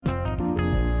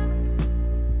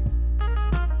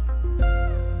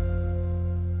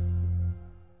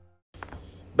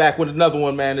Back with another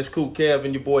one, man. It's Cool Kev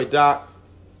and your boy Doc.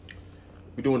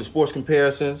 We're doing the sports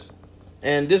comparisons.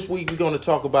 And this week we're going to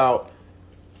talk about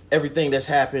everything that's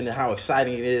happened and how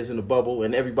exciting it is in the bubble.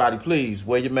 And everybody, please,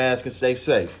 wear your mask and stay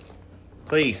safe.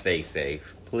 Please stay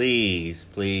safe. Please,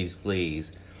 please,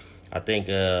 please. I think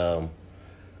what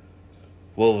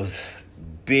was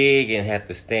big and had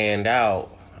to stand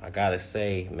out, I got to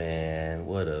say, man,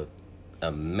 what a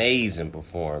amazing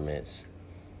performance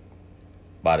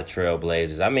by the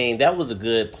Trailblazers. I mean, that was a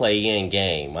good play-in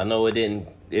game. I know it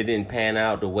didn't pan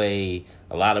out the way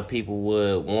a lot of people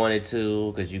would want it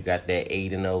to, because you got that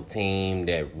 8-0 team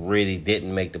that really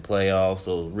didn't make the playoffs,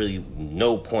 so there's really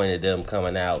no point of them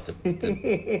coming out to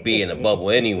be in the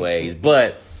bubble anyways.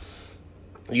 But,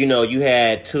 you know, you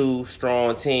had two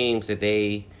strong teams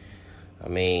that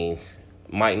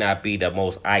might not be the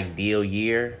most ideal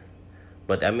year,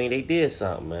 but, they did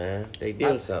something, man. They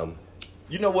did something.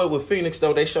 You know what, with Phoenix,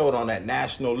 though, they showed on that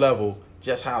national level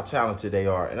just how talented they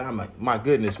are. And I'm like, my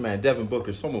goodness, man, Devin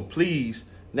Booker, someone please,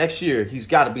 next year, he's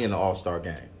got to be in the All-Star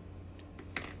game.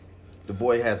 The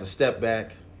boy has a step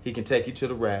back. He can take you to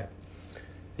the rack.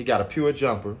 He got a pure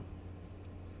jumper.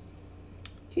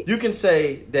 You can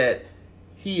say that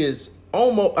he is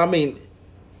almost,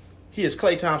 he is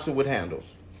Klay Thompson with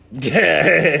handles.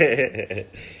 Hey,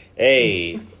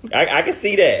 I can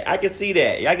see that. I can see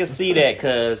that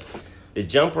because the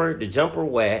jumper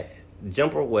wet.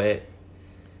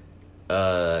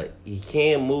 He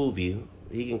can move you.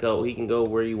 He can go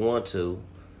where you want to.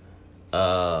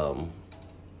 But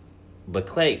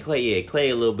Klay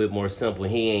a little bit more simple.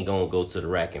 He ain't gonna go to the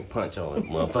rack and punch on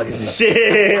motherfuckers and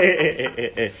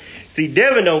shit. See,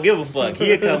 Devin don't give a fuck.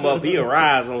 He'll come up, he'll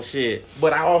rise on shit.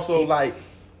 But I also like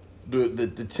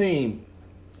the team,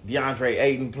 DeAndre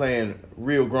Ayton playing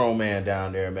real grown man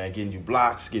down there, man, getting you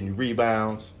blocks, getting you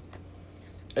rebounds.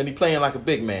 And he playing like a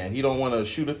big man. He don't want to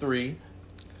shoot a three.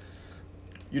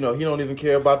 You know, he don't even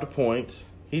care about the points.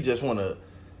 He just want to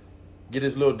get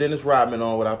his little Dennis Rodman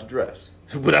on without the dress.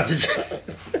 Without the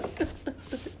dress.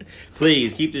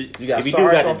 Please keep the. You got if you do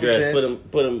got the dress,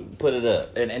 put it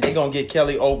up. And they gonna get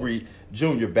Kelly Oubre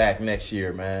Jr. back next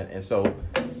year, man. And so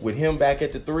with him back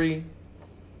at the three,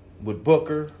 with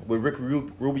Booker, with Rick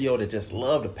Rubio that just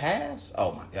love to pass.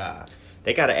 Oh my God.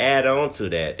 They gotta add on to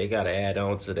that. They gonna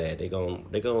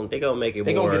make it.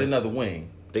 They gonna get another wing.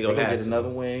 They gonna get another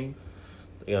wing.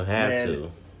 They gonna have to.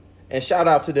 And shout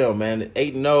out to them, man.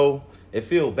 8-0. It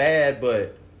feel bad,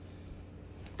 but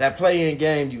that play-in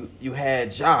game, you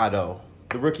had Ja, though,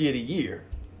 the Rookie of the Year.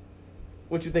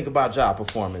 What you think about Ja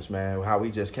performance, man? How he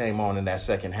just came on in that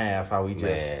second half? How he just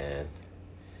man,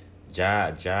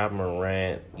 Ja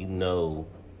Morant,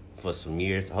 for some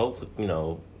years, hopefully,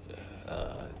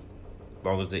 as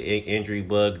long as the injury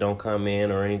bug don't come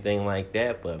in or anything like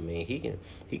that, but he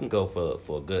can go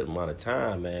for a good amount of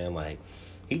time, man. Like,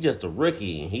 he's just a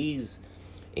rookie, and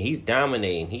he's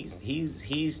dominating.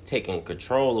 He's taking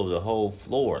control of the whole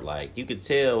floor. Like, you could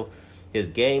tell his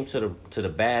game to the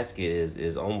basket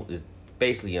is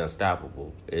basically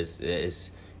unstoppable. It's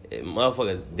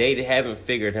motherfuckers, they haven't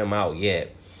figured him out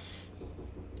yet.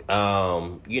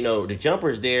 The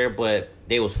jumper's there, but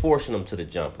they was forcing him to the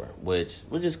jumper, which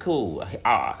is cool.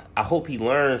 I hope he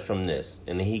learns from this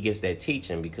and then he gets that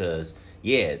teaching, because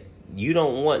you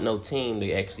don't want no team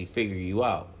to actually figure you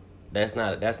out. That's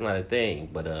not a thing.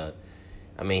 But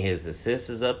his assists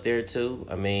is up there too.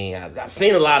 I've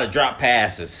seen a lot of drop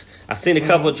passes. I've seen a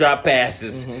couple drop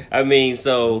passes. They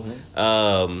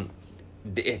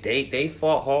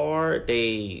fought hard.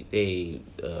 They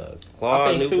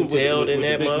clawed Newton-tailed in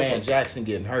that big motherfucker. Man Jackson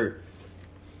getting hurt.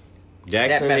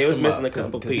 Jackson, they was missing a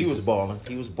couple pieces. He was balling.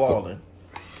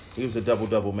 He was a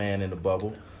double man in the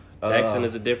bubble. Jackson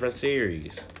is a different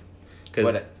series.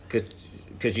 Because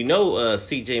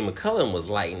C.J. McCollum was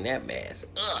lighting that ass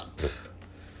up.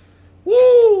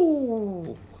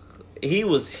 Woo! He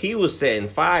was setting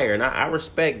fire, and I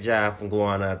respect Ja from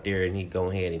going out there and he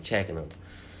going ahead and checking him.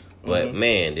 But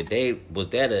man, was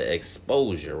that an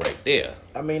exposure right there?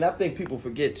 I think people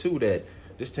forget too that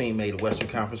this team made the Western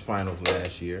Conference Finals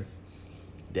last year.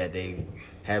 That they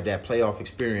have that playoff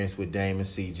experience with Dame and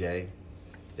CJ.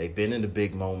 They've been in the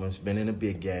big moments, been in the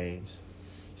big games.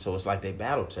 So it's like they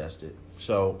battle tested.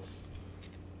 So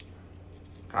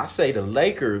I say the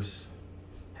Lakers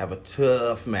have a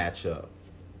tough matchup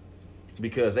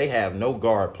because they have no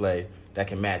guard play that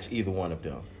can match either one of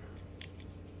them.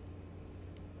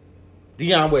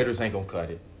 Deion Waiters ain't going to cut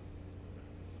it.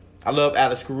 I love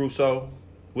Alex Caruso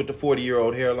with the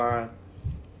 40-year-old hairline.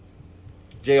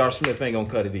 J.R. Smith ain't going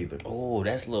to cut it either. Oh,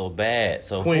 that's a little bad.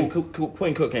 So Quinn Cook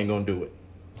ain't going to do it.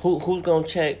 Who's gonna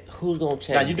check? Who's gonna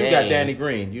check? Now you do got Danny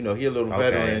Green. You know, he a little Okay.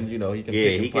 veteran. You know, he can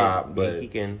pick and pop, but he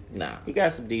can. nah. He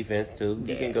got some defense too.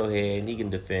 He Yeah. can go ahead and he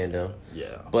can defend them.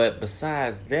 Yeah. But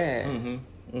besides that,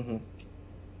 Mm-hmm.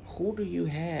 who do you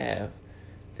have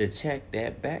to check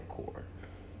that backcourt?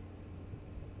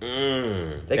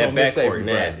 They They gonna miss Avery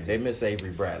Bradley. They miss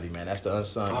Avery Bradley, man. That's the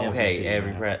unsung Okay, MVP,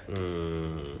 Avery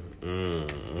man.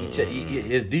 Bradley.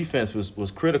 His defense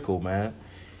was critical, man.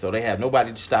 So they have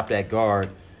nobody to stop that guard.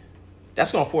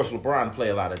 That's gonna force LeBron to play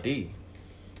a lot of D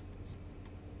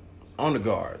on the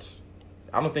guards.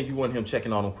 I don't think you want him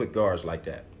checking on them quick guards like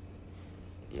that.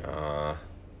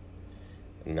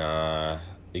 Nah.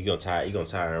 You gonna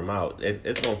tire him out.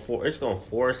 It's gonna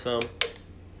force him.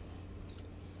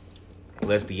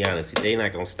 Let's be honest, they're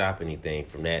not gonna stop anything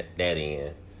from that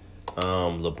end.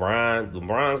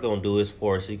 LeBron's gonna do his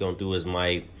force. He's gonna do his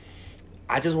might.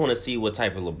 I just want to see what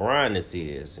type of LeBron this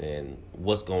is and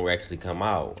what's gonna actually come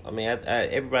out. I mean,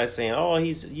 everybody's saying, "Oh,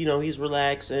 he's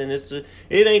relaxing. It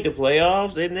ain't the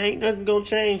playoffs. It ain't nothing gonna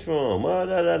change for him."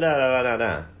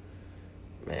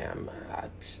 Man,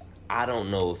 I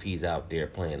don't know if he's out there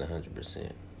playing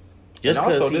 100%. Just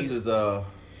also, this is the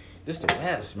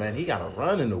West, man. He got to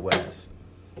run in the West.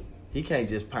 He can't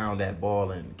just pound that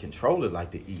ball and control it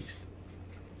like the East.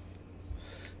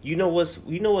 You know what's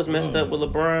messed up with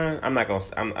LeBron? I'm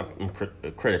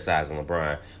criticizing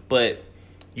LeBron, but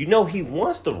he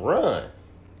wants to run.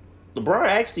 LeBron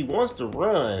actually wants to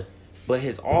run, but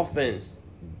his offense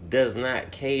does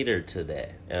not cater to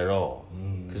that at all.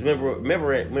 Because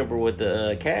remember with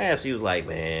the Cavs, he was like,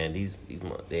 man,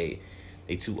 they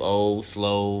too old,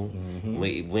 slow.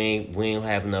 We don't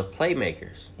have enough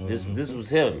playmakers. This was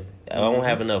him. I don't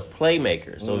have enough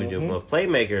playmakers. So enough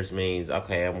playmakers means,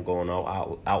 okay, I'm going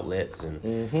all outlets and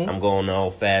I'm going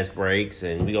all fast breaks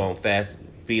and we going fast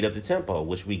speed up the tempo,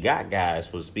 which we got guys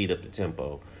for speed up the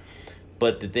tempo.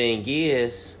 But the thing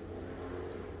is,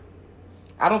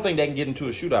 I don't think they can get into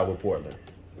a shootout with Portland.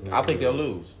 I think they'll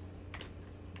lose.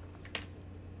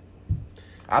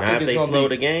 I think if they slow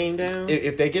the game down.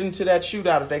 If they get into that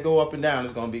shootout, if they go up and down,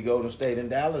 it's going to be Golden State and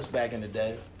Dallas back in the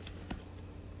day.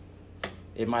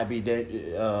 It might be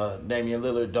Damian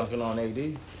Lillard dunking on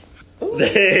AD.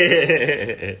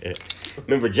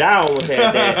 Remember, Ja almost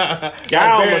had that.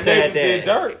 Ja almost had that.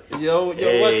 Dirt. Yo, what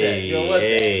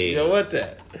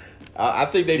that? I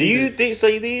think they. Do you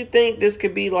think this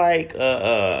could be like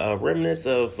a remnants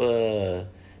of the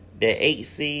 8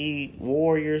 seed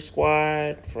Warrior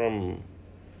squad from?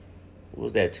 What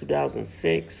was that,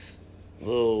 2006?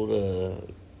 Little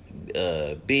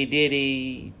B.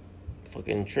 Diddy,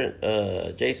 fucking Trent,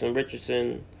 Jason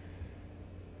Richardson.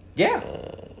 Yeah.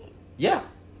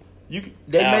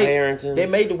 They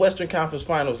made the Western Conference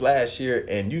Finals last year,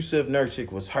 and Yusuf Nurkic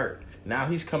was hurt. Now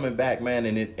he's coming back, man,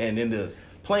 and in the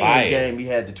playing game, he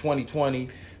had the 2020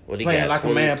 playing like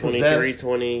 20, a man possessed.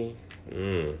 20.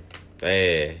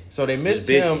 So they missed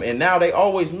him, and now they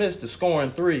always miss the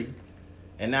scoring three.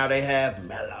 And now they have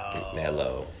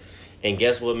Melo. And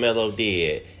guess what Melo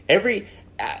did?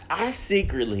 I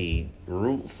secretly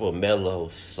root for Melo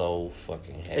so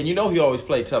fucking heavy. And you know he always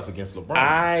played tough against LeBron.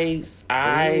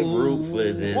 I root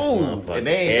for this motherfucker and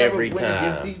they ain't every never time.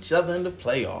 Win against each other in the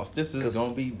playoffs. This is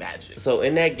gonna be magic. So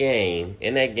in that game,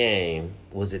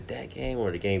 was it that game or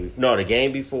the game before? No, the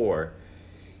game before,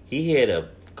 he hit a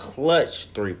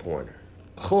clutch 3-pointer.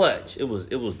 Clutch. It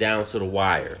was down to the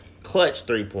wire. Clutch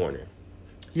 3-pointer.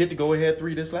 He had to go ahead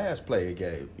 3 this last play he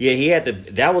gave. Yeah, he had to.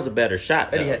 That was a better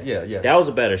shot. Yeah. That was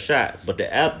a better shot. But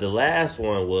the last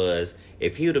one was,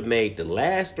 if he would have made the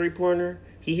last 3-pointer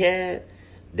he had,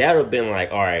 that would have been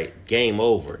like, all right, game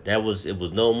over. It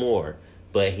was no more.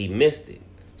 But he missed it,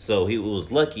 so he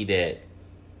was lucky that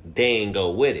they didn't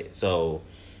go with it. So,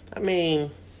 I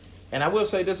mean, and I will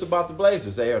say this about the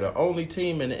Blazers: they are the only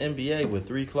team in the NBA with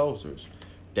 3 closers.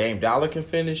 Dame Dollar can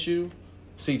finish you.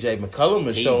 C.J. McCollum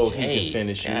has shown he can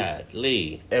finish you.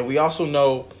 Godly. And we also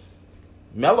know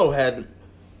Melo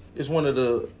is one of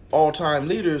the all-time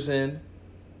leaders in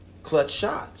clutch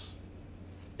shots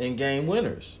in game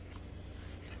winners.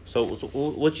 So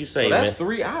what you say, so that's man?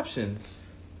 3 options.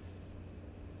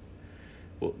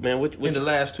 Well, man, in the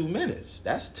last 2 minutes.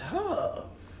 That's tough.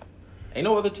 Ain't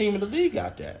no other team in the league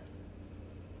got that.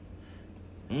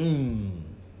 All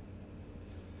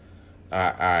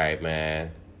right,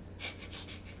 man.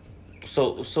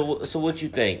 So what you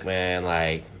think, man?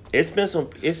 Like, it's been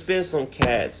some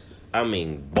cats, I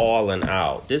mean, balling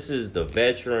out. This is the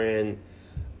veteran,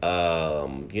 you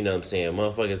know what I'm saying,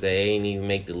 motherfuckers that ain't even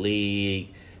make the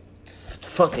league.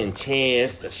 fucking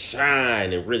chance to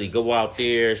shine and really go out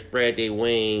there, spread their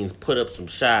wings, put up some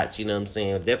shots. You know what I'm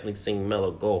saying? Definitely seen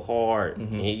Melo go hard.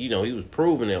 Mm-hmm. And, you know, he was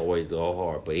proving that always go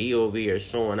hard. But he over here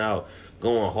showing out,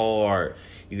 going hard.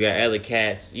 You got other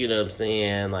cats, you know what I'm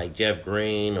saying, like Jeff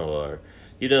Green or,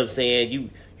 you know what I'm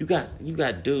saying? You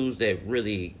got dudes that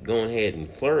really going ahead and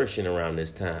flourishing around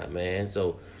this time, man.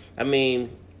 So, I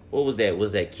mean, what was that?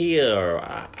 Was that Kia or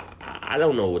I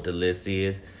don't know what the list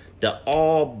is. The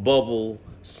all-bubble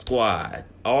squad.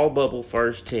 All-bubble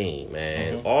first team,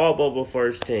 man. Mm-hmm. All-bubble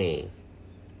first team.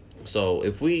 So,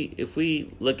 if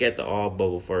we look at the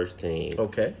all-bubble first team.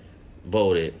 Okay.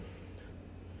 Voted.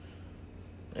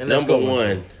 And Number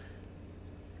one,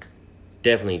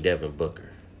 definitely Devin Booker.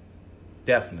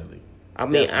 Definitely. I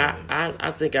mean, Definitely.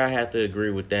 I think I have to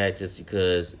agree with that just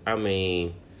because, I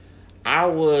mean, I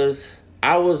was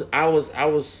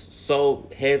so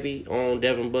heavy on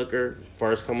Devin Booker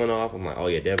first coming off. I'm like, oh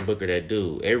yeah, Devin Booker, that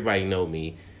dude. Everybody know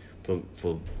me for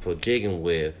jigging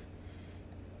with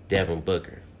Devin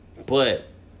Booker. But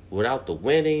without the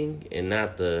winning and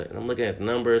and I'm looking at the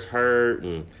numbers, hurt,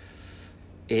 and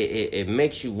it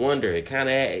makes you wonder. It kind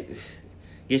of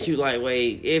gets you like,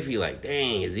 wait, if you like,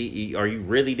 dang, are you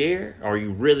really there? Are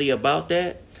you really about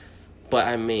that? But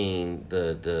I mean,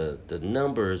 the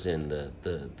numbers and the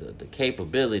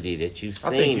capability that you've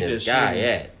seen this guy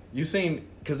at. You seen,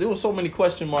 because there was so many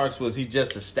question marks. Was he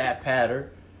just a stat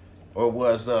patter, or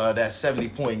was that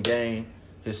 70-point game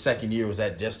his second year? Was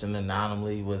that just an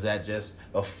anomaly? Was that just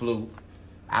a fluke?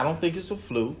 I don't think it's a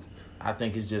fluke. I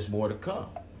think it's just more to come.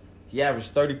 He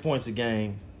averaged 30 points a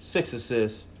game, 6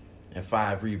 assists, and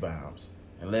 5 rebounds,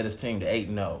 and led his team to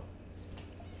 8-0.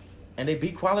 And they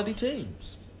beat quality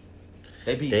teams.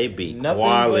 They beat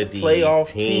quality playoff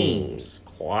teams.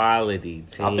 Quality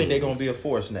teams. I think they're gonna be a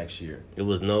force next year. It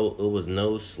was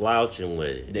no slouching with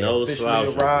it. They no officially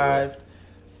slouching arrived.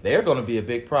 They're gonna be a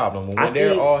big problem when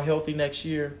they're all healthy next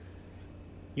year.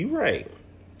 You're right.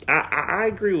 I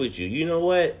agree with you. You know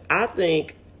what? I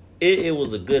think it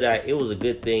was a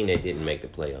good thing they didn't make the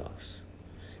playoffs.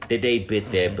 That they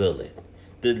bit that bullet.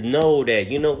 To know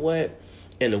that, you know what?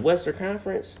 In the Western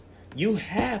Conference, you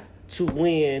have to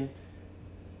win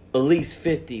at least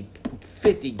 50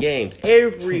 games.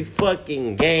 Every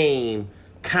fucking game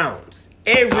counts.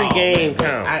 Every game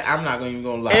counts. I'm not even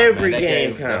gonna lie. Every man.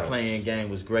 game counts. That playing game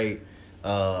was great.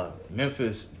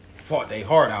 Memphis fought their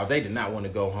heart out. They did not want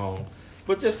to go home.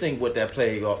 But just think what that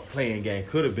playing game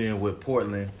could have been with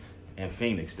Portland and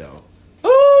Phoenix, though.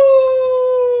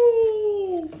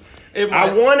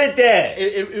 I wanted that.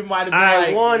 It might have been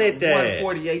I wanted that.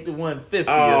 148 to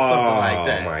 150 or something like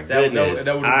that. Oh, my goodness.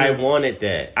 I wanted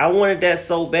that. I wanted that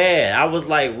so bad. I was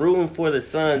like rooting for the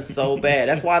Suns so bad.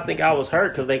 That's why I think I was hurt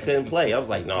because they couldn't play. I was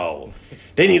like, no.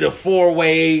 They need a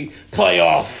 4-way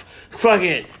playoff. Fuck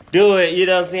it. Do it. You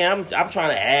know what I'm saying? I'm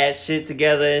trying to add shit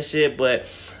together and shit, but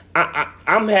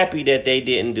I'm happy that they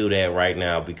didn't do that right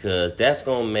now because that's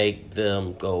going to make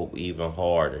them go even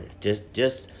harder. Just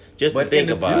to think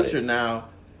about it. But in the future now,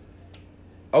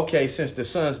 okay, since the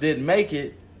Suns didn't make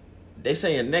it, they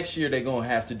saying next year they're going to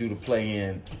have to do the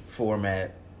play-in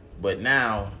format. But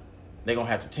now they're going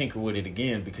to have to tinker with it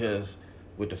again because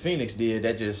what the Phoenix did,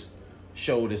 that just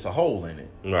showed us a hole in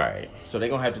it. Right. So they're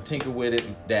going to have to tinker with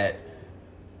it that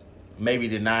maybe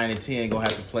the 9 and 10 going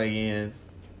to have to play in.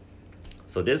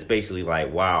 So this is basically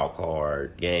like wild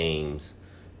card games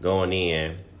going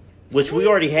in. Which we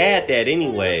already had that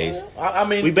anyways. I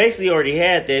mean, we basically already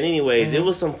had that anyways. Mm-hmm. It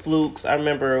was some flukes. I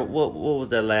remember, what was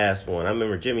that last one? I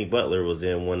remember Jimmy Butler was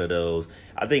in one of those.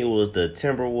 I think it was the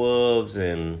Timberwolves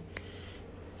and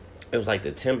it was like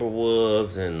the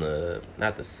Timberwolves and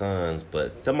not the Suns,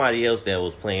 but somebody else that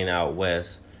was playing out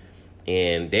west.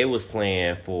 And they was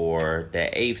playing for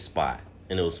that 8th spot.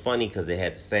 And it was funny because they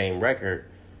had the same record.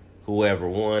 Whoever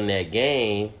won that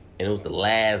game, and it was the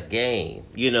last game.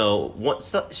 You know,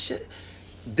 shit.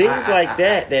 Things like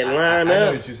that line I up.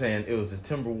 know what you're saying. It was the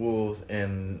Timberwolves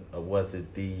and was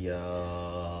it the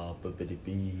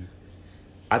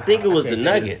I think it was the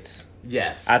Nuggets.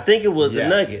 Yes. I think it was the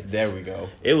Nuggets. There we go.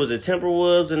 It was the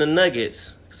Timberwolves and the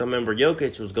Nuggets. Because I remember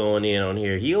Jokic was going in on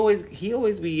here. He always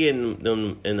be in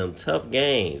them tough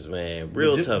games, man.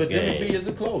 Real tough but games. Jimmy B is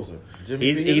a closer.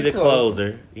 He's a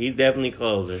closer. He's definitely a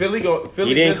closer. Philly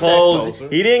he didn't close.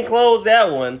 He didn't close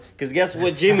that one because guess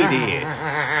what Jimmy did?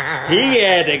 He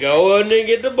had to go in and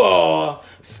get the ball,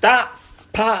 stop,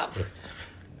 pop,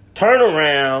 turn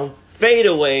around, fade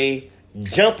away,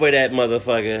 jumper that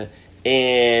motherfucker,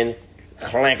 and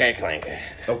clanker.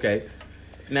 Okay.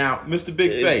 Now, Mr.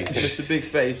 Big Face. Mr. Big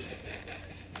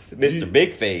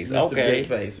Face. Okay.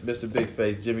 Mr. Big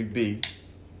Face, Jimmy B.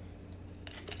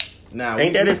 Now,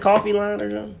 Ain't that his coffee line or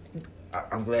something?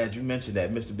 I'm glad you mentioned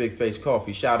that, Mr. Big Face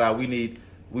Coffee. Shout out. We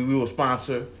will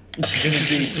sponsor. Jimmy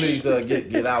B, please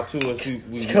get out to us.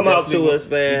 We Come out to us,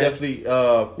 man. We definitely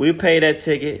we'll pay that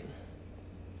ticket.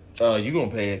 You gonna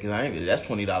pay it because that's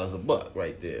 $20 a buck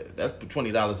right there. That's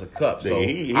 $20 a cup. So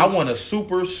He I want a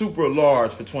super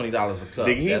large for $20 a cup.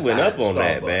 He went up on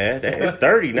that, man. It's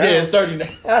 30 now. Yeah, it's 30 now.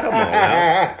 Come on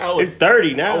now. It's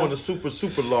 30 now. I want a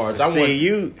super large.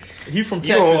 He from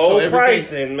Texas. You on old so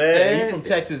pricing, man. He from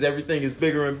Texas. Everything is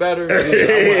bigger and better. I want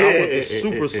the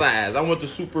super size. I want the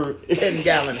super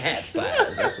 10-gallon hat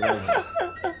size. That's what I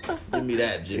want. Give me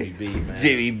that, Jimmy B, man.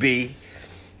 Jimmy B,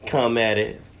 come at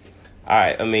it. All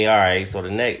right. So the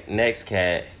next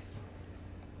cat,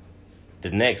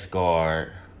 the next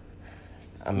guard.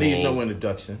 Needs no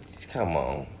introduction. Come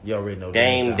on, you already know.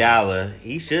 Dame Dollar.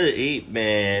 He should eat,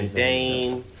 man.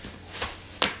 Dame.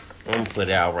 I'm gonna put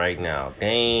it out right now.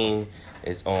 Dame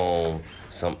is on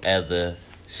some other.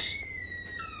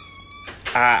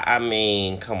 I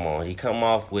mean, come on. He come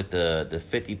off with the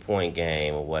 50-point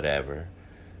game or whatever.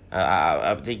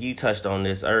 I think you touched on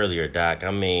this earlier, Doc.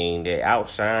 I mean, they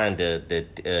outshined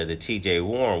the T.J.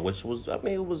 Warren, which was, I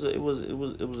mean, it was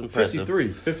impressive.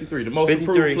 53. The most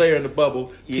improved player in the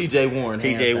bubble, T.J. Warren.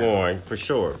 T.J. Warren, for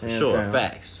sure. Down.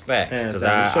 Facts. Because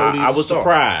I was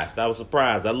surprised.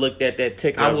 I looked at that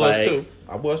ticket. I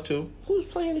was too. Who's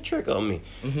playing the trick on me?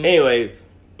 Mm-hmm. Anyway,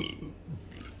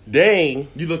 Dame.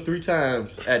 You looked 3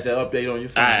 times at the update on your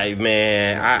phone.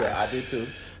 I did too.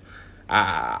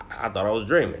 I thought I was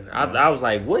dreaming. I was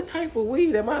like, what type of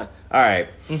weed am I? All right.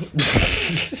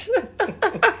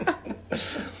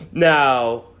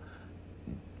 Now,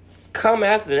 come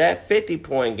after that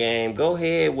 50-point game, go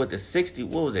ahead with the 60,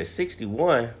 what was it,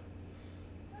 61.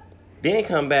 Then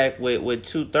come back with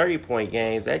 2 30-point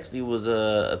games. Actually, it was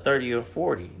a 30 or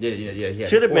 40. Yeah.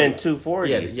 Should have been 2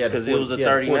 40s because it was a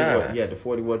 39. Yeah, the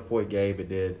 41-point game, and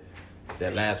then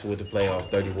that last one with the playoff,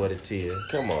 31 at 10.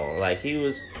 Come on. Like, he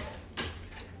was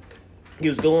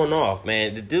going off,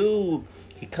 man. The dude,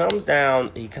 he comes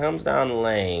down the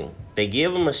lane. They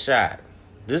give him a shot.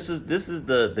 This is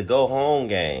the go home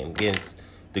game against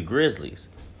the Grizzlies.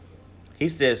 He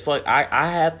says, "Fuck, I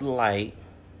have the light."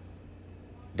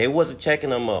 They wasn't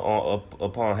checking him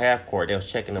upon half court. They was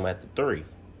checking him at the 3,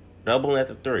 doubling at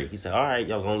the 3. He said, "All right,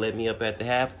 y'all gonna let me up at the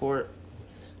half court?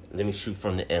 Let me shoot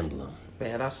from the emblem."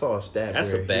 Man, I saw a stat.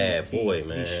 That's a bad boy,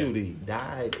 man. He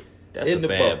died. That's a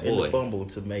bad boy. In the bumble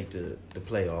to make the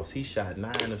playoffs. He shot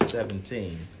 9 of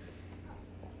 17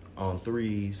 on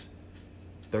threes,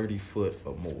 30-foot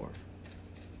or more.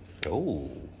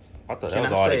 Oh, I thought that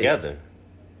was all together.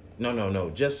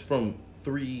 No. Just from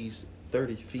threes,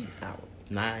 30 feet out.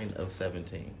 9 of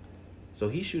 17. So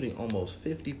he's shooting almost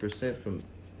 50% from,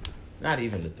 not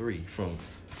even the 3, from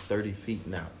 30 feet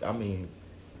and out. I mean,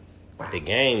 wow. The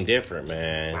game different,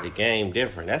 man. Wow. The game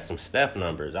different. That's some Steph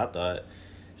numbers. I thought.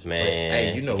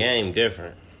 Man, the game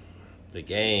different. The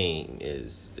game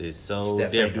is so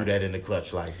Steph different. Ain't do that in the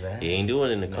clutch like that. He ain't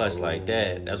doing it in the clutch like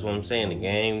that. That's what I'm saying. The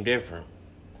game different.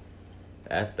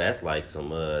 That's like some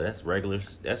that's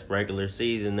regular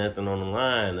season, nothing on the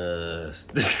line.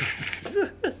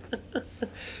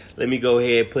 Let me go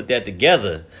ahead and put that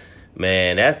together,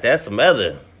 man. That's some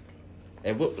other.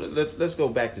 And let's go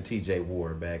back to T.J.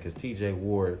 Ward because T.J.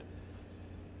 Ward.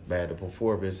 Man, the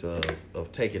performance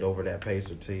of taking over that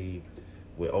Pacer team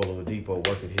with Oladipo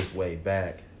working his way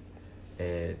back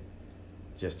and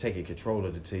just taking control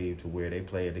of the team to where they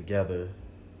play together,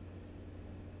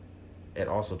 and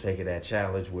also taking that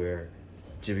challenge where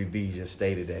Jimmy B just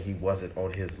stated that he wasn't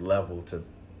on his level to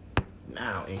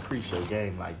now increase your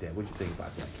game like that. What you think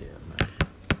about that, kid,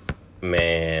 man?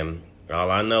 Man,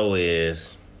 all I know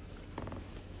is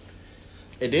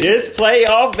this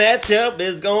playoff matchup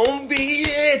is going to be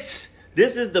it.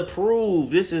 This is the prove.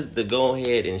 This is the go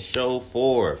ahead and show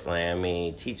forth. I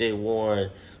mean, T.J. Warren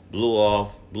blew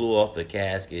off the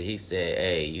casket. He said,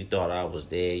 "Hey, you thought I was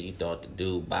dead. You thought the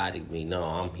dude bodied me. No,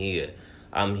 I'm here.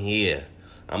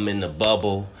 I'm in the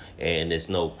bubble, and there's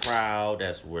no crowd.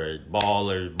 That's where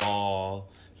ballers ball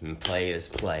and players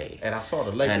play. And I saw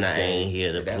the Lakers and I game, ain't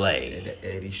here to play.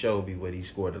 And he showed me when he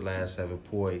scored the last 7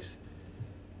 points.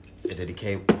 And then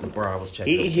LeBron was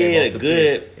checking. He hit a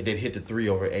good. And then hit the 3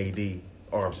 over AD,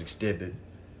 arms extended.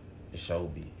 It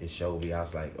showed me. I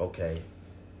was like, okay,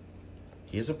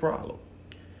 he's a problem.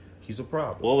 He's a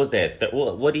problem. What was that?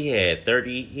 What he had?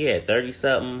 30. He had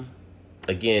 30-something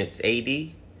against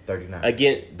AD. 39.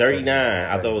 Against 39.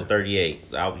 I thought it was 38.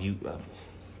 So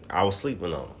I was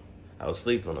sleeping on him.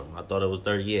 I thought it was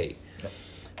 38. Yep.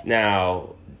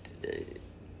 Now,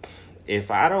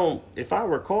 if I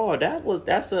recall,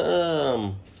 that's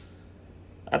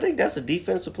I think that's a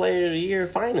Defensive Player of the Year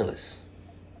finalist.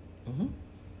 Mm-hmm.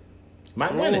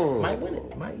 Might win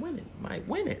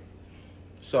it.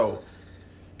 So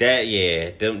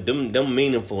them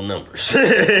meaningful numbers. So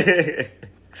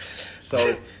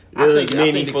I think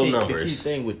meaningful the key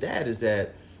thing with that is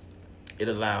that it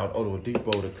allowed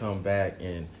Oladipo to come back,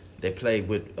 and they played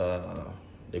with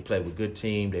good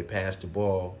team. They passed the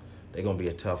ball. They're gonna be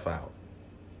a tough out.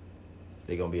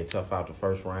 The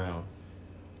first round.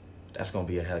 That's gonna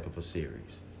be a heck of a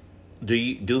series.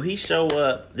 Do he show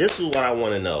up? This is what I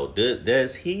want to know.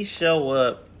 Does he show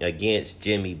up against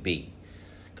Jimmy B?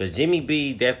 Because Jimmy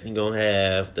B definitely going to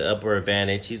have the upper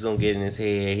advantage. He's going to get in his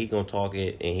head. He going to talk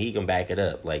it, and he can back it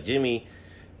up. Like, Jimmy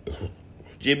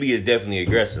is definitely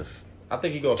aggressive. I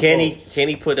think he goes. Can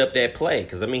he put up that play?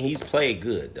 Because, I mean, he's played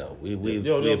good, though. We've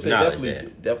acknowledged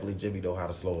that. Definitely Jimmy know how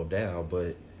to slow him down,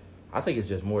 but I think it's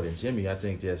just more than Jimmy. I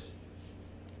think he's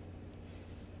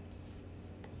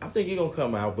going to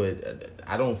come out, but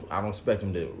I don't expect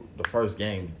him to, the first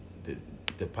game,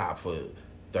 to pop for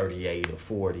 38 or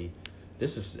 40.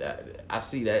 I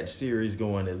see that series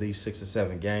going at least 6 or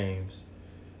 7 games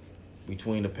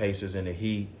between the Pacers and the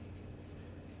Heat.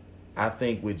 I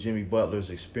think with Jimmy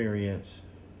Butler's experience,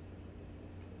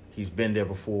 he's been there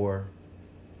before.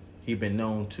 He's been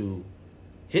known to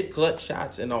hit clutch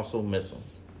shots and also miss them,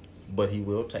 but he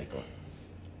will take them.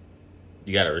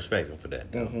 You got to respect him for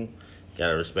that, though. Mm-hmm. Got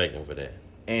to respect him for that.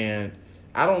 And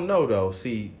I don't know, though.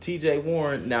 See, T.J.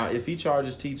 Warren, now, if he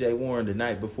charges T.J. Warren the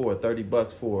night before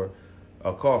 $30 for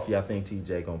a coffee, I think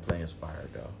T.J. going to play inspired,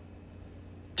 though.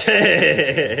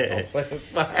 Hey,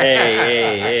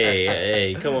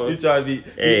 come on. You trying to be?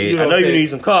 Hey, I know you need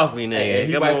some coffee now. Hey,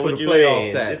 he come might on, put a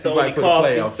playoff tax. He might put a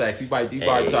playoff tax. He might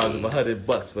charge him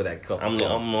 $100 for that cup. I'm the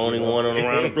only one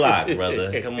around the block,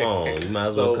 brother. Come on, you might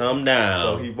as well come down.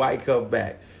 So he might come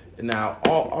back. Now,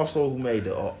 also who made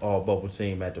the all bubble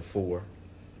team at the 4,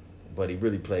 but he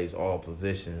really plays all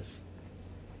positions,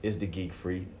 is the Geek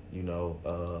Freak. You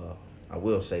know, I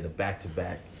will say the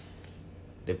back-to-back.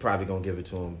 They're probably going to give it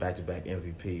to him back-to-back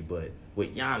MVP. But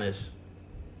with Giannis,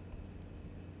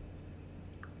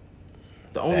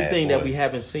 the only thing that we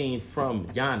haven't seen from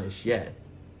Giannis yet,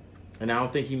 and I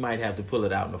don't think he might have to pull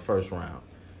it out in the first round,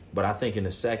 but I think in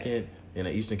the second, in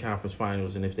the Eastern Conference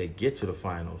Finals, and if they get to the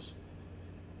finals,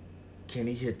 can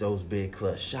he hit those big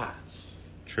clutch shots?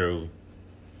 True.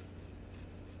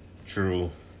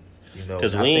 You know, I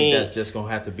think that's just going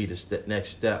to have to be the next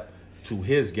step to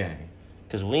his game.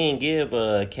 Because we didn't give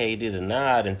KD the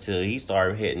nod until he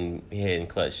started hitting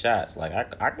clutch shots. Like,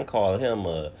 I can call him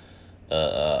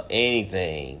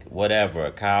anything, whatever,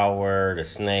 a coward, a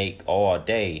snake, all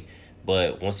day.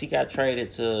 But once he got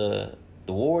traded to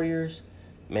the Warriors,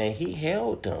 man, he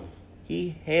held them.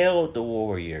 He held the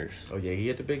Warriors. Oh yeah, he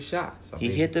hit the big shots.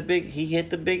 He hit the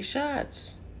big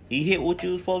shots. He hit what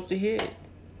you was supposed to hit.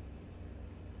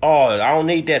 Oh, I don't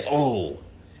need that. Oh,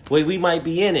 wait, we might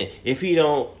be in it if he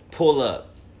don't pull up.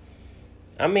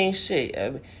 I mean, shit.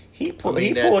 He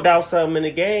pulled out something in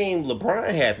the game.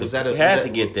 LeBron had to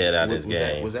get that out of his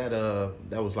game.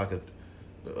 That was like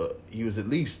he was at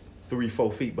least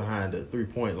 3-4 feet behind the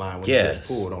 3-point line when he just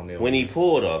pulled on there. When he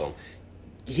pulled on him.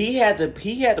 He had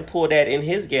to pull that in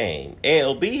his game.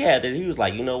 LB had it. He was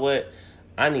like, you know what?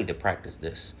 I need to practice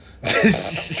this.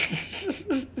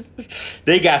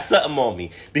 They got something on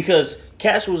me because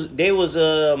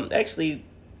actually.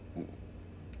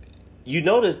 You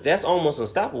notice that's almost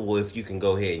unstoppable if you can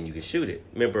go ahead and you can shoot it.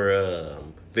 Remember,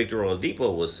 Victor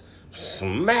Oladipo was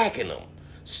smacking them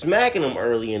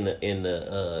early in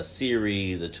the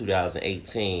series of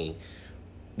 2018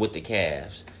 with the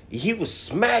Cavs. He was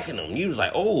smacking them. He was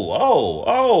like,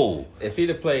 oh. If he'd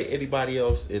have played anybody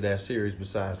else in that series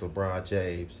besides LeBron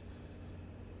James,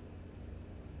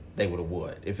 they would have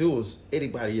won. If it was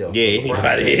anybody else,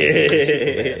 anybody.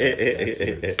 James,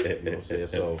 you know what I'm saying?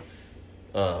 So,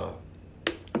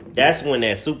 that's when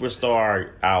that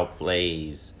superstar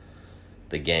outplays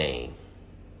the game.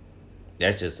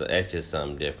 That's just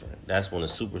something different. That's when a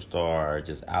superstar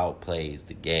just outplays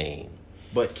the game.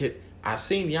 But I've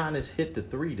seen Giannis hit the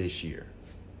 3 this year.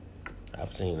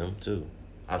 I've seen him too.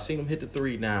 I've seen him hit the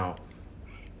 3 now.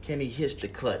 Can he hit the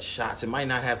clutch shots? It might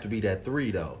not have to be that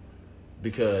 3 though,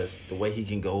 because the way he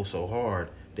can go so hard,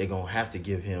 they're gonna have to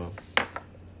give him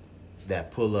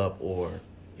that pull up, or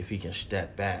if he can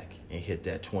step back and hit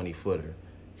that 20-footer,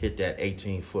 hit that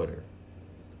 18-footer.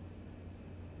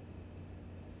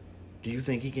 Do you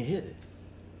think he can hit it?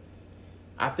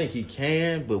 I think he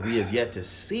can, but we have yet to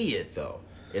see it, though,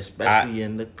 especially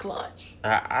in the clutch.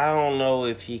 I don't know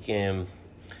if he can.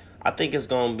 I think it's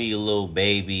gonna be a little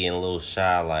baby and a little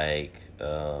shy like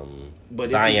But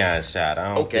Zion shot.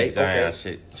 I don't think Zion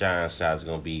okay. Zion shot is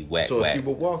gonna be whack. So whack. if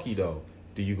you're Milwaukee though,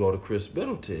 do you go to Chris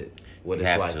Middleton when You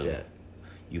it's have like to. that?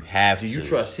 You have Do to. you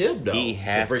trust him though He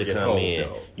have bring to it come home in.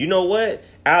 though? You know what?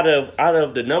 Out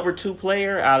of the number 2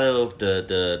 player, out of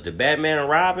the Batman and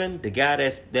Robin, the guy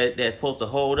that's supposed to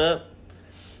hold up,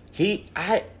 he's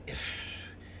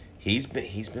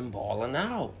been balling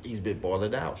out. He's been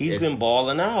balling out. He's been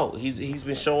balling out. He's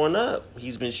been showing up.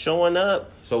 He's been showing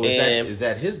up. So is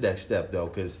that his next step though?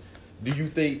 Because do you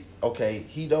think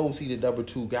he knows he's the number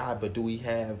 2 guy, but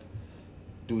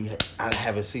I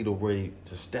haven't seen him ready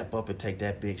to step up and take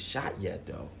that big shot yet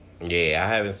though. Yeah, I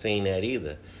haven't seen that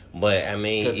either. But I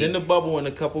mean, Because in the bubble, in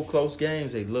a couple close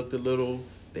games, they looked a little.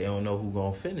 They don't know who's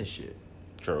gonna finish it.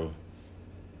 True.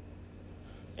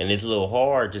 And it's a little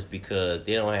hard just because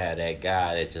they don't have that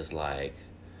guy that's just like,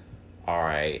 all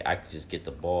right, I can just get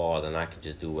the ball and I can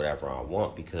just do whatever I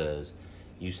want, because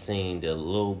you've seen the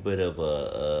little bit of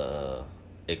a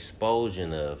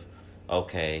explosion of,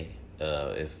 okay,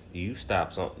 if you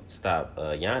stop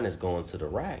Giannis going to the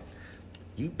rack,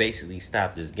 you basically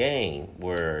stop this game.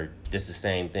 Where this is the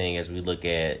same thing as we look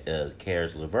at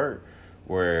Caris LeVert,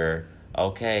 where,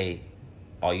 okay,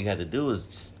 all you had to do is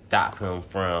stop him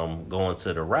from going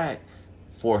to the rack,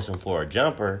 force him for a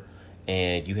jumper,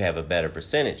 and you have a better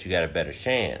percentage. You got a better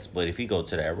chance. But if you go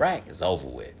to that rack, it's over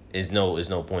with. There's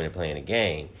no point in playing a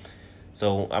game.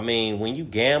 So, I mean, when you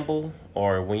gamble,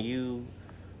 or when you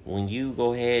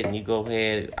go ahead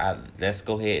and let's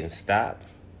go ahead and stop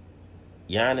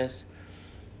Giannis,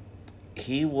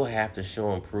 he will have to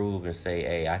show and prove and say,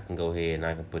 hey, I can go ahead and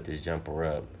I can put this jumper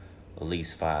up at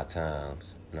least 5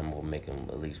 times, and I'm going to make him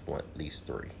at least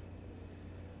 3.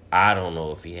 I don't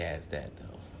know if he has that,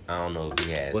 though. I don't know if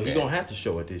he has Well, that. he's going to have to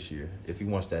show it this year if he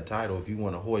wants that title. If you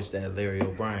want to hoist that Larry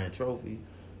O'Brien trophy,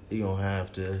 he's going to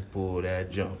have to pull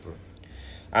that jumper.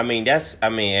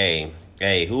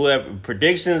 Hey, whoever,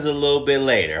 predictions a little bit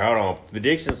later. Hold on.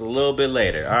 Predictions a little bit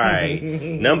later. All right.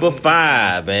 Number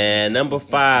 5, man. Number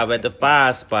 5 at the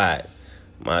 5 spot.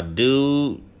 My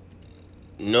dude,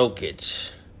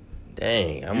 Nurkic.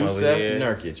 Dang, I'm over here.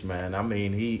 Nurkic, man. I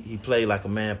mean, he played like a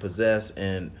man possessed,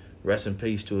 and rest in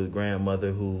peace to his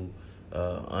grandmother who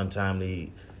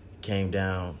untimely came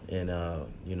down and,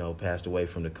 passed away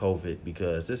from the COVID,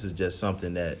 because this is just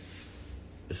something that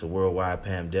it's a worldwide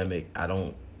pandemic. I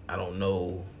don't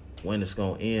know when it's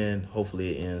going to end.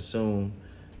 Hopefully it ends soon.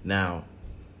 Now,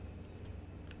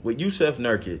 with Jusuf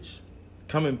Nurkic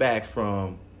coming back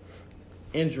from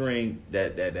injuring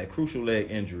that crucial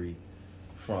leg injury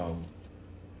from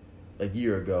a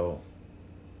year ago,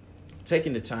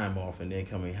 taking the time off and then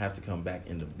have to come back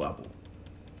in the bubble.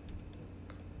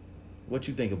 What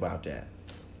you think about that?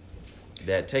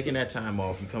 That taking that time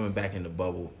off, you coming back in the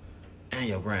bubble, and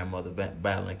your grandmother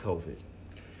battling COVID.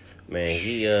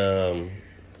 Man,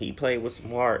 he played with some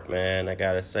heart, man. I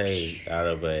gotta say, out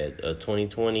of a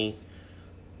 2020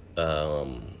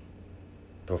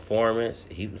 performance,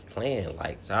 he was playing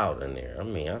lights out in there. I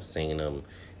mean, I've seen him.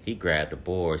 He grabbed the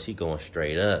boards. He going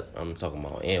straight up. I'm talking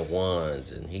about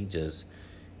N1s, and he just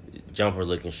jumper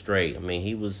looking straight. I mean,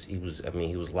 he was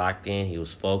locked in. He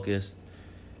was focused.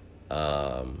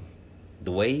 The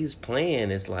way he's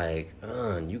playing, it's like,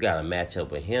 you got to match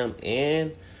up with him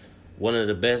and one of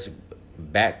the best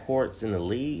backcourts in the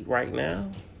league right now.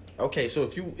 Okay, so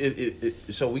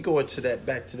so we go into that,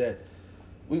 back to that.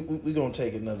 We're gonna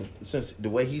take another, since the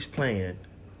way he's playing,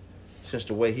 since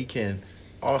the way he can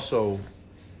also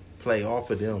play off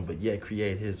of them, but yet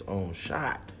create his own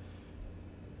shot.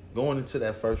 Going into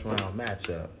that first round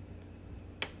matchup,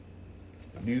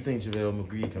 do you think JaVale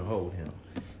McGee can hold him?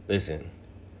 Listen,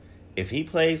 if he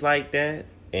plays like that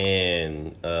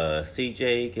and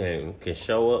CJ can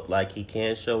show up like he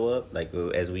can show up, like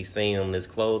as we seen him this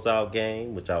closeout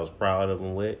game, which I was proud of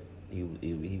him with,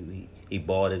 he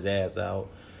balled his ass out,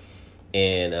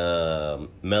 and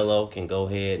Melo can go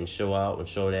ahead and show out and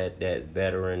show that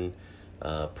veteran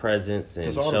presence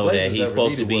and show that he's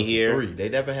supposed to be here. They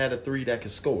never had a 3 that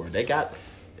could score. They got,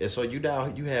 and so you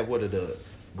have one of the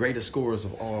greatest scorers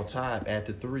of all time at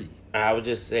the 3. I would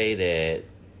just say that,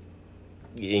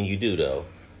 and you do though,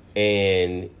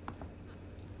 and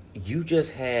you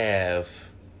just have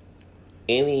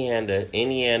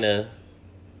Indiana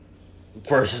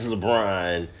versus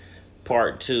LeBron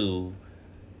part 2,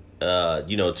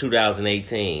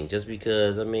 2018. Just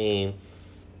because, I mean,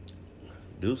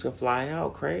 dudes can fly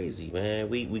out crazy, man.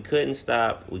 We couldn't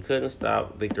stop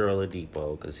Victor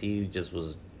Oladipo because he just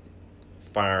was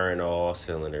firing all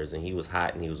cylinders, and he was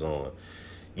hot and he was on.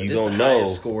 But you this gonna the know.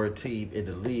 highest score team in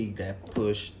the league that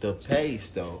pushed the pace,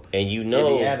 though. And you know,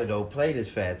 Indiana don't play this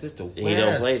fast. This the West. he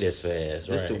don't play this fast.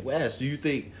 This Right. the West. Do you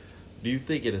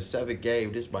think in a 7th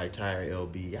game this might tire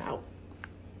LB out?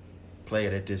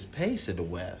 Playing at this pace in the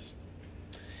West.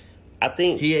 I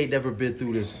think He ain't never been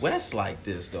through this West like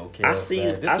this, though, Kev. I see-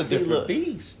 Man. This I is a see different look-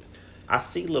 beast. I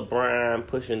see LeBron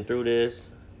pushing through this,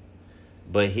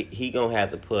 but he gonna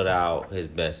have to put out his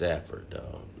best effort,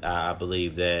 though. I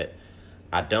believe that.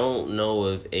 I don't know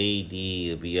if AD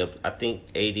will be up. I think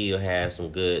AD will have some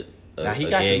good. Now, he a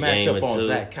got the game or matchup on two.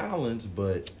 Zach Collins,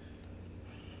 but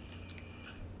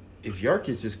if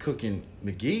Jokic is cooking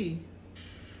McGee,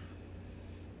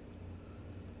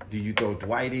 do you throw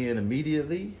Dwight in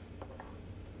immediately?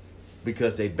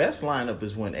 Because their best lineup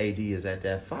is when AD is at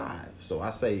that 5. So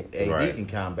I say AD Right. can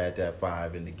combat that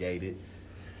 5 and negate it.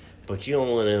 But you don't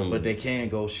want him. But they can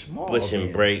go small. Butch and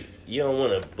then. break. You don't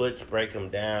want to break him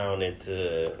down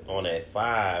into on that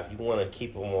 5. You want to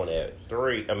keep him on that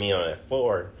 3. I mean on that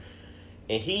 4.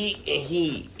 And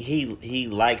he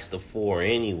likes the 4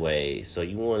 anyway. So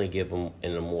you want to give him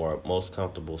in the most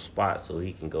comfortable spot so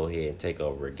he can go ahead and take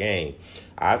over a game.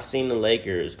 I've seen the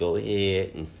Lakers go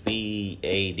ahead and feed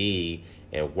AD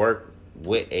and work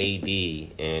with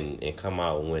AD and come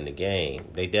out and win the game.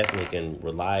 They definitely can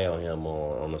rely on him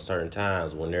on a certain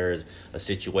times when there's a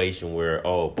situation where,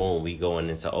 oh, boom, we going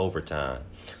into overtime.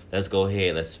 Let's go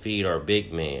ahead. Let's feed our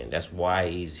big man. That's why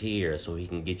he's here, so he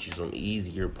can get you some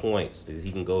easier points.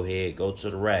 He can go ahead, go to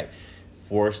the rack,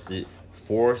 force the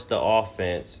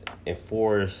offense, and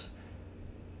force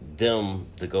them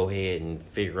to go ahead and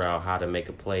figure out how to make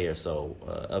a play or so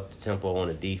up the tempo on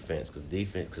the defense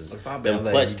because If I'm them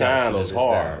LA, clutch you gotta times slow is this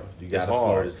hard. down. You It's gotta slow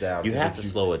hard. this down. You Because have if to you-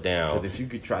 slow it down. Because if you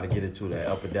could try to get into that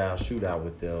up and down shootout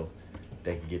with them,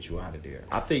 they can get you out of there.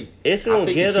 I think It's I gonna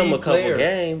think give the them key a couple player-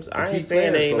 games. I the ain't key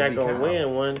saying player is they not be gonna Kyle.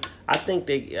 win one. I think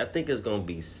it's gonna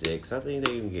be 6. I think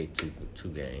they can get two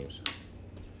games.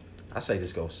 I say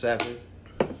this goes 7.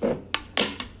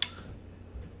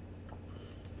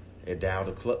 It down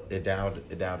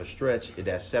the stretch. In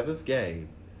that 7th game,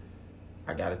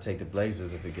 I got to take the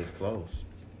Blazers if it gets close.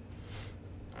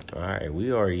 All right,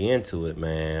 we already into it,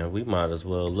 man. We might as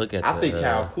well look at. I think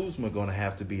Kyle Kuzma going to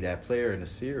have to be that player in the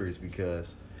series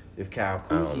because if Kyle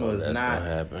I don't know Kuzma if is that's not gonna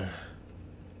happen.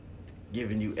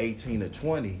 giving you 18 or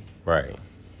 20, Right.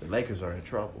 the Lakers are in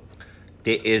trouble.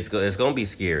 It's gonna be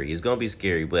scary. It's gonna be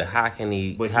scary. But how can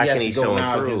he? But how he has can he to go show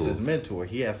now against his improve? mentor.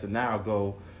 He has to now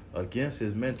go against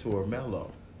his mentor,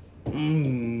 Melo.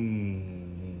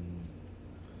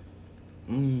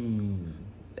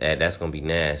 That's gonna be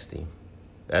nasty.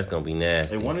 That's gonna be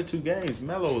nasty. In 1 or 2 games,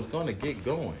 Melo is going to get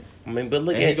going. I mean, but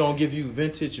look And he's at going to give you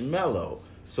vintage Melo.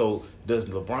 So does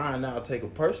LeBron now take a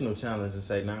personal challenge and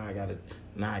say, I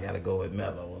gotta go with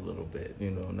Melo a little bit.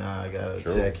 Now I gotta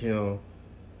True. check him.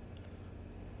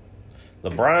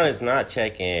 LeBron is not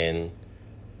checking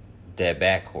that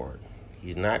backcourt.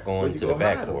 He's not Where going you to go the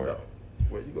hide him, backcourt. though?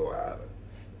 Where you go hide him?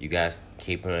 You guys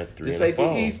keep him at 3 This in the ain't the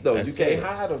phone. East, though. That's You can't it.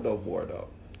 hide him no more, though.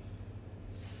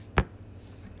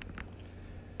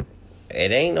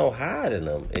 It ain't no hiding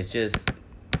them. It's just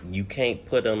you can't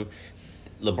put him.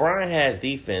 LeBron has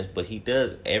defense, but he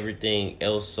does everything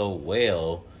else so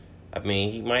well. I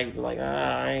mean, he might be like,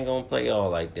 I ain't gonna play all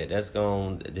like that. His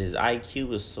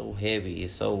IQ is so heavy,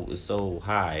 it's so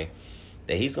high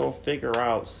that he's gonna figure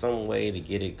out some way to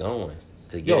get it going,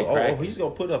 to get it cracking. He's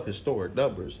gonna put up historic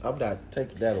numbers. I'm not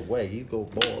taking that away. He's gonna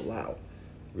ball out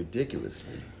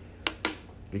ridiculously.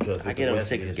 Because I get them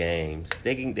 6 games.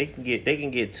 They can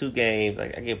get 2 games.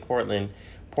 Like I get Portland.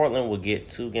 Portland will get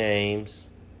 2 games.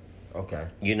 Okay.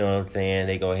 You know what I'm saying?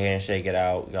 They go ahead and shake it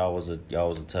out. Y'all was a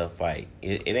tough fight.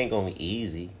 It ain't gonna be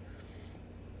easy.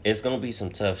 It's gonna be some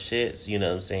tough shits. You know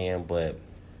what I'm saying? But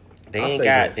they ain't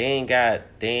got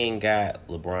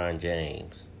LeBron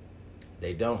James.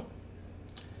 They don't.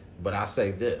 But I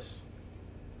say this.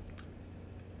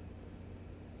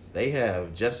 They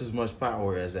have just as much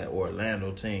power as that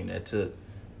Orlando team that took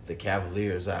the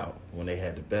Cavaliers out when they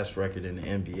had the best record in the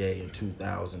NBA in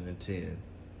 2010.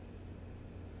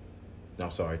 No,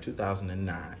 sorry,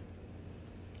 2009.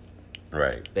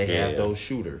 Right. They have those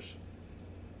shooters.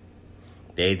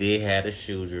 They did have the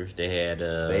shooters. They had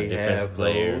They defensive have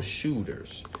players. those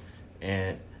shooters.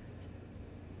 And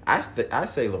I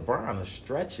say LeBron will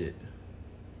stretch it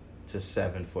to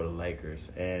 7 for the Lakers.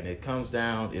 And it comes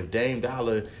down if Dame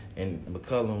Dollar and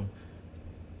McCollum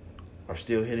are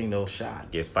still hitting those shots.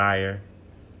 Get fire.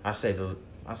 I say the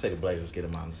Blazers get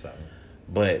them out in 7.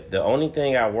 But the only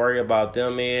thing I worry about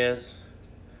them is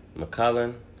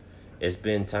McCullough. It's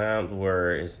been times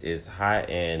where it's hot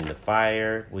and the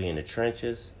fire. We in the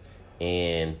trenches,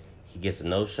 and he gets a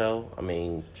no-show. I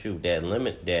mean, shoot,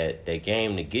 that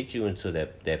game to get you into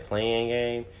that playing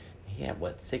game, he had,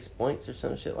 6 points or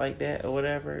some shit like that or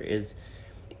whatever,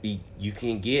 you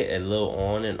can get a little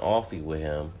on and offy with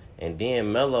him. And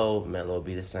then Melo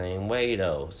be the same way,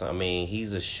 though. So, I mean,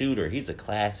 he's a shooter. He's a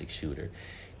classic shooter.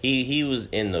 He was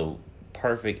in the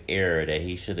perfect era that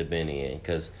he should have been in.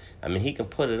 Because, I mean, he can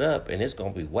put it up, and it's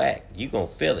going to be whack. You're going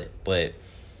to feel it. But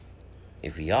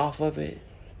if he off of it,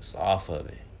 it's off of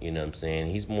it. You know what I'm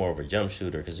saying? He's more of a jump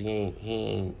shooter because he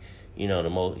ain't he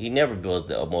never builds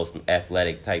the most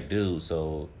athletic type dude,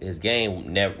 so his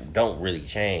game don't really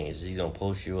change. He's gonna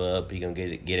post you up. He gonna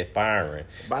get it firing.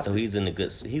 So he's in a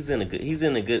good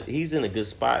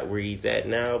spot where he's at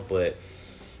now. But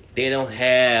they don't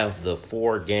have the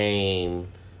 4-game.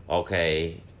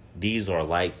 Okay, these are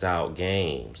lights out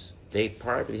games. They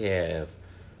probably have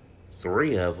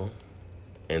 3 of them,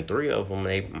 and 3 of them.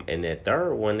 And that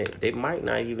third one, they might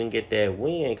not even get that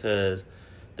win because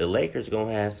the Lakers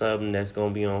gonna have something that's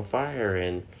gonna be on fire,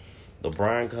 and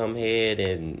LeBron come ahead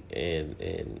and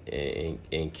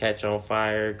catch on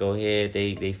fire. Go ahead,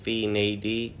 they feeding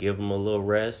AD, give him a little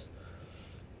rest,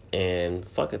 and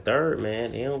fuck a third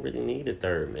man. They don't really need a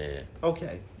third man.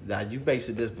 Okay, now you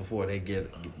based this before they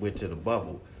went to the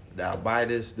bubble. Now by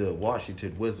this, the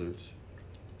Washington Wizards,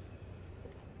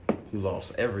 who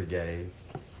lost every game,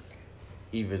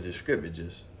 even the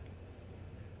scrimmages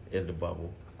in the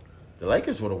bubble. The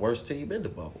Lakers were the worst team in the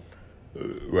bubble.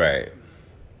 Right.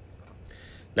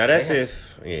 Now that's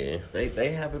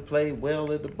They haven't played well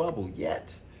in the bubble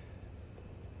yet.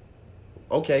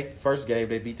 Okay, first game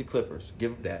they beat the Clippers.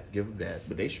 Give them that.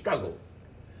 But they struggled.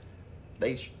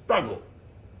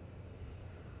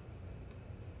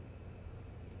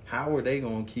 How are they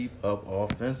going to keep up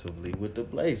offensively with the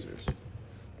Blazers?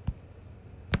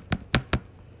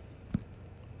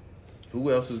 Who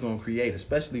else is going to create,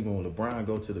 especially when LeBron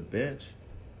go to the bench?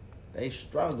 They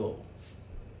struggle.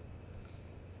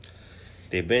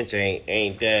 Their bench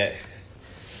ain't that.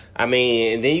 I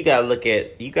mean, and then you gotta look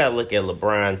at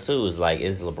LeBron too. It's like,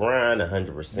 is LeBron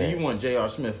 100%? Do you want J.R.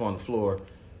 Smith on the floor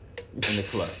in the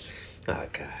clutch? Oh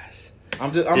gosh,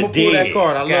 I'm gonna pull that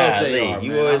card. I love J.R.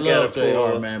 You always gotta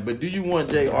J.R. man. But do you want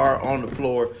J.R. on the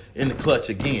floor in the clutch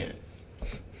again?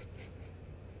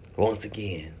 Once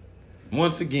again.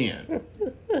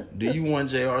 Do you want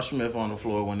J.R. Smith on the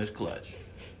floor when it's clutch?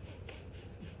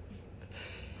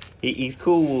 He's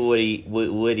cool with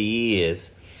what he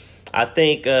is. I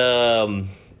think. I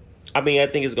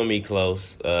think it's gonna be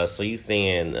close. So you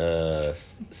saying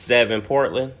 7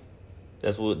 Portland?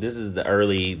 This is the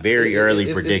very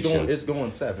early predictions. It's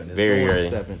going 7. Very early.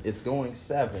 7. It's going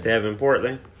 7. 7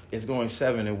 Portland. It's going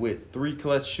 7, and with 3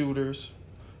 clutch shooters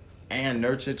and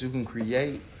Nurkic who can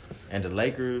create. And the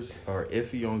Lakers are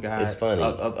iffy on guys. It's funny.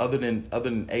 Other than AD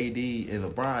and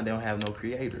LeBron, they don't have no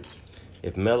creators.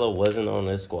 If Melo wasn't on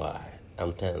this squad,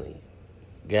 I'm telling you,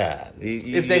 God.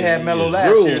 If they had Melo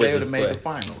last year, they would have made the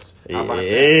finals. How about that?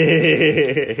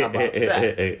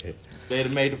 They'd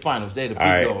have made the finals. They'd have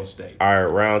beat Golden State. All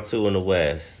right, round 2 in the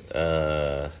West.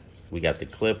 We got the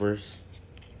Clippers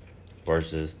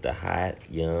versus the hot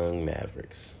young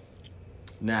Mavericks.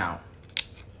 Now,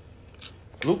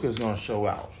 Luka's gonna show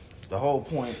out. The whole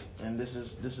point, and this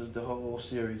is the whole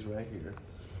series right here.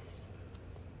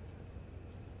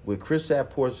 With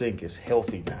Kristaps Porzingis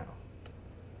healthy now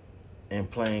and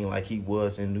playing like he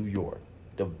was in New York,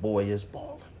 the boy is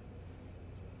balling.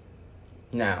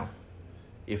 Now,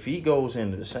 if he goes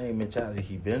into the same mentality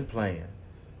he been playing,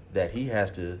 that he has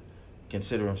to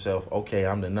consider himself, okay,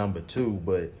 I'm the number 2,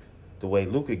 but the way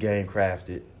Luka game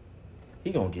crafted,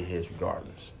 he gonna get his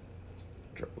regardless.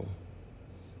 True.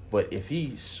 But if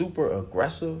he's super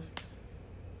aggressive,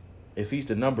 if he's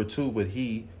the number 2, but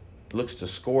he looks to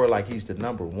score like he's the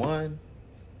number 1,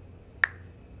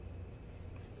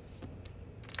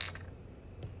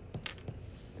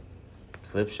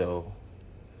 clip show,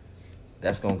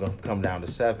 that's going to come down to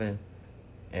 7,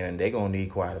 and they're going to need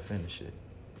Kawhi to finish it.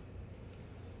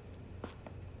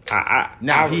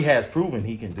 He has proven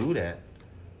he can do that,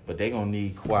 but they're going to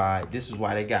need Kawhi. This is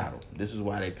why they got him. This is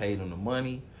why they paid him the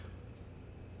money.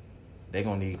 They're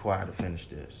going to need Kawhi to finish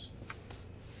this.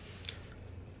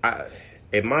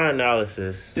 In my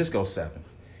analysis... Just go 7.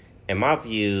 In my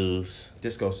views...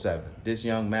 Just go 7. This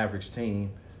young Mavericks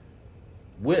team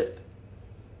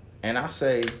and I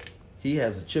say he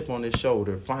has a chip on his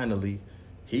shoulder. Finally,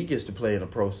 he gets to play in the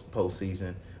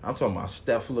postseason. I'm talking about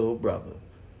Steph's little brother.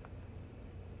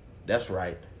 That's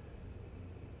right.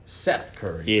 Seth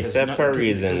Curry. Yeah, Seth Curry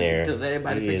is in there. Because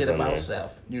everybody forget about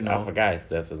Seth. You know, I forgot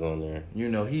Steph is on there. You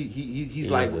know, he's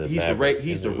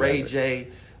the Ray J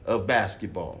of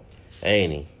basketball.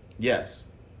 ain't he? Yes.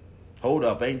 Hold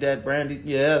up, ain't that Brandy?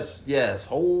 Yes, yes.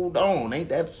 Hold on, ain't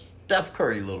that Steph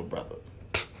Curry, little brother?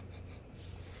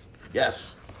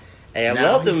 Yes. Hey, I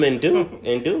Now loved him in Duke.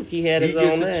 In Duke, he had his He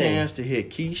own gets a name. chance to hit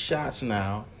key shots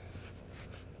now.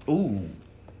 Ooh.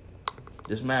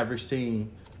 This Mavericks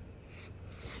team,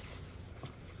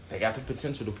 they got the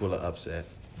potential to pull an upset.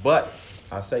 But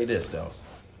I'll say this, though.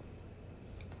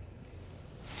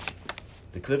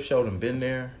 The Clips showed them been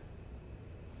there.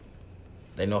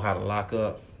 They know how to lock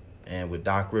up. And with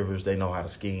Doc Rivers, they know how to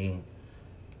scheme.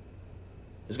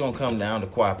 It's going to come down to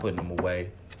Kawhi putting them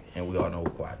away. And we all know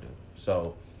what Kawhi do.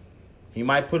 So, he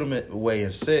might put them away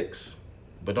in 6.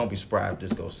 But don't be surprised if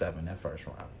this goes 7 that first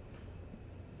round.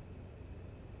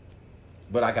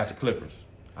 But I got the Clippers.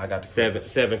 I got the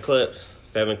Clippers.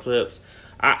 Seven clips.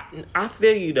 I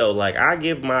feel you though. Like, I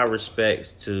give my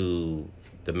respects to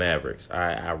the Mavericks.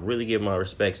 I really give my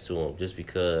respects to them just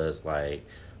because, like,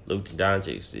 Luka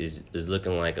Doncic is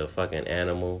looking like a fucking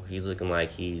animal. He's looking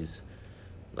like he's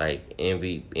like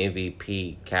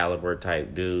MVP caliber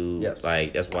type dude. Yes.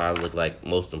 Like, that's why I look like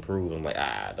most improved. I'm like,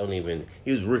 don't even.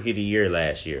 He was rookie of the year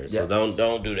last year, so Yes.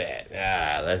 don't do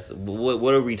that. Let's.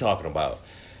 What are we talking about?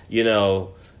 You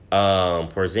know,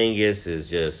 Porzingis is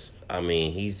just. I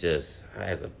mean, he's just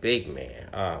as a big man.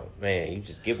 Oh man, you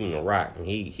just give him the rock, and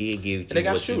he give you. And they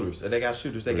got shooters. They got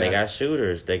shooters. They got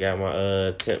shooters. They got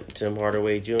my Tim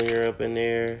Hardaway Jr. up in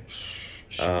there.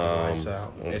 Nice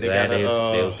out. I'm And glad they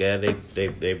was glad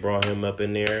they brought him up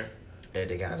in there. And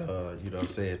they got you know what I'm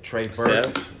saying, Trey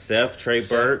Burke. Seth Trey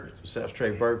Burke. Seth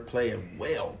Trey Burke playing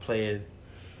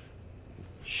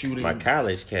shooting. My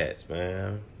college cats,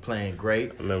 man. Playing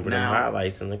great. I remember them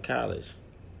highlights in the college.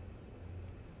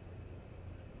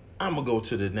 I'm going to go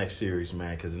to the next series,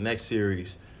 man, because the next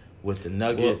series with the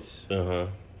Nuggets and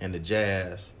the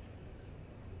Jazz,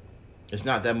 it's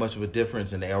not that much of a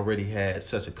difference, and they already had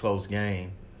such a close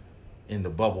game in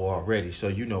the bubble already, so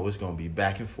you know it's going to be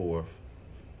back and forth.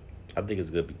 I think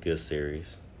it's going to be a good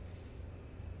series.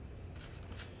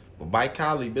 But Mike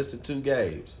Conley missing 2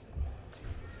 games.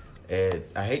 And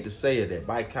I hate to say it, that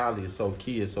Mike Conley is so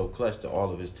key and so clutch to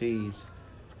all of his teams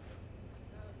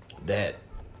that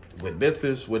with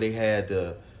Memphis, where they had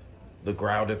the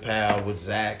grounded pound with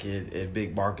Zach and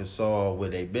Big Marcus Saul, where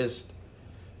they missed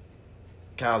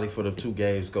Conley for the 2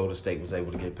 games, Golden State was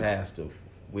able to get past them.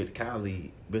 With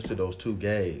Conley missing those 2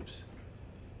 games,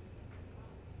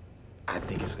 I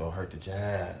think it's going to hurt the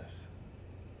Jazz.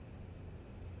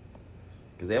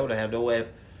 Because they would have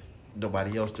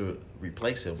nobody else to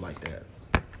replace him like that.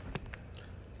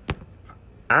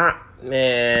 I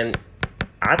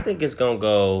think it's going to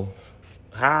go...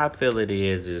 How I feel it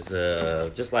is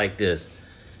just like this.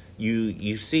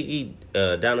 You see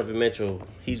Donovan Mitchell,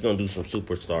 he's gonna do some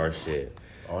superstar shit.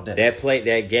 All day.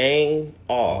 That game,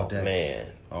 All day. Man.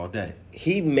 All day.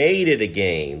 He made it a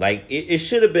game. Like it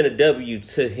should have been a W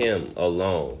to him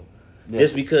alone. Yeah.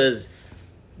 Just because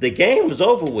the game was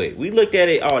over with. We looked at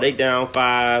it, they down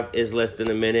 5, it's less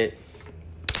than a minute.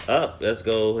 Let's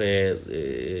go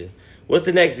ahead. What's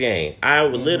the next game? I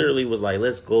literally was like,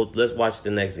 let's watch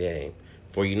the next game.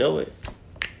 Before you know it,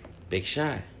 big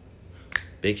shot.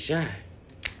 I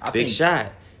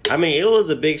mean, it was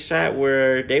a big shot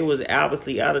where they was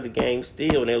obviously out of the game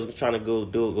still, and they was trying to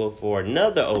go for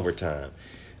another overtime.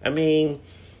 I mean,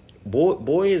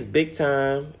 boy is big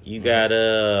time. You got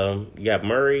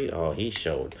Murray. Oh, he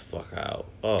showed the fuck out.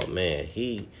 Oh man,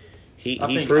 he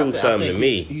proved something to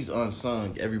me. He's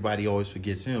unsung. Everybody always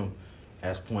forgets him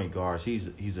as point guards.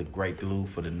 He's a great glue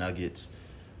for the Nuggets.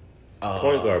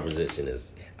 Point guard position is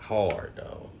hard,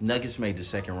 though. Nuggets made the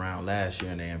second round last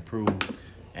year, and they improved.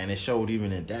 And it showed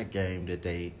even in that game that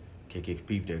they can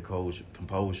keep their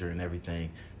composure and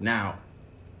everything. Now,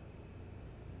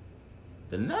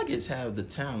 the Nuggets have the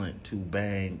talent to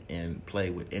bang and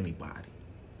play with anybody.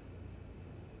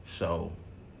 So,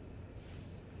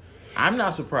 I'm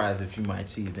not surprised if you might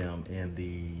see them in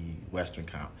the Western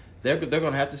Conference. They're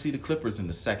going to have to see the Clippers in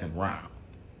the second round.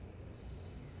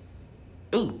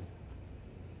 Ooh.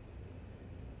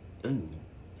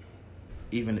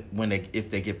 Even if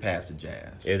they get past the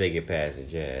Jazz. If they get past the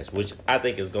Jazz, which I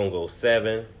think is gonna go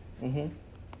 7.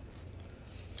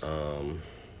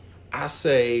 I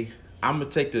say I'm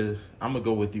gonna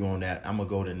go with you on that. I'm gonna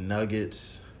go to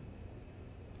Nuggets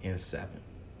in 7.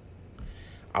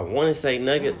 I want to say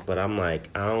Nuggets, but I'm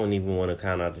like, I don't even want to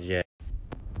count out the Jazz.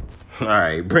 All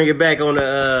right, bring it back on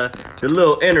the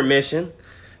little intermission.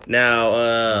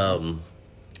 Now,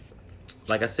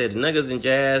 like I said, the Nuggets and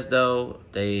Jazz, though,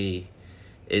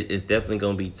 it's definitely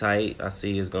going to be tight. I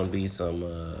see it's going to be some,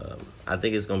 I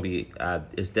think it's going to be,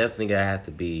 it's definitely going to have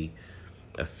to be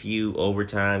a few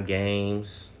overtime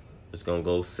games. It's gonna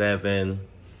go 7.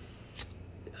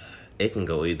 It can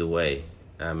go either way.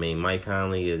 I mean, Mike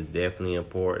Conley is definitely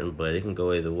important, but it can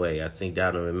go either way. I think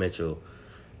Donovan Mitchell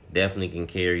definitely can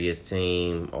carry his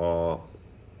team. All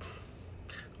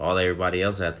everybody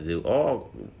else have to do,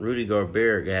 all Rudy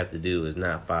Gobert have to do is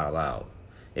not foul out.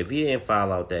 If he didn't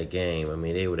foul out that game, I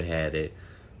mean, they would have had it.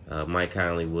 Mike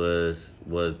Conley was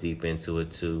deep into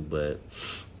it too, but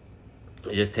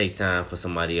it just takes time for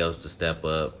somebody else to step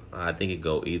up. I think it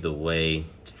go either way.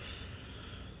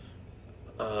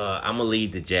 I'm gonna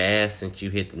lead the Jazz since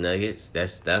you hit the Nuggets.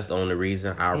 That's the only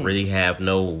reason. I really have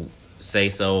no say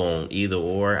so on either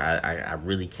or. I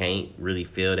really can't really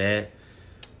feel that.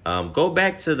 Go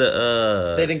back to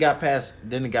the. They didn't got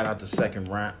out the second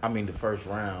round. I mean the first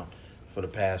round for the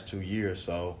past 2 years.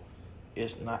 So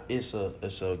it's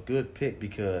a good pick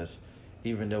because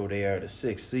even though they are the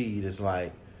 6th seed, it's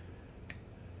like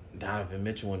Donovan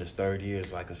Mitchell in his 3rd year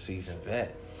is like a seasoned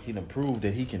vet. He done proved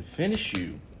that he can finish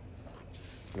you.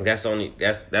 That's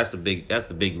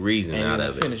the big reason and out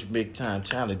of it. Finished big time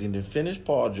talent. He didn't finish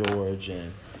Paul George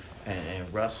and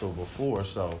Russell before,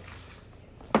 so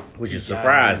which is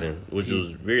surprising. Which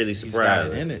was really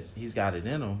surprising. He's got it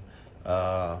in him.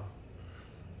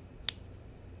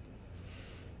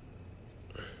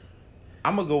 I'm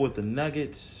gonna go with the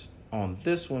Nuggets on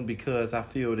this one because I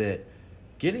feel that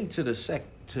getting to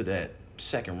that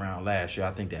second round last year,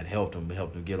 I think that helped them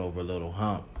get over a little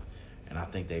hump, and I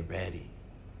think they're ready.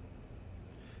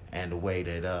 And the way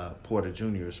that Porter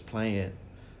Jr. is playing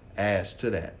adds to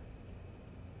that.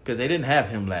 Because they didn't have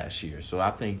him last year. So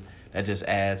I think that just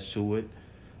adds to it.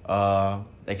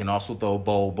 They can also throw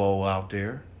Bo out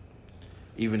there.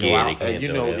 Even though,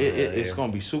 it's going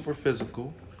to be super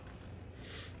physical.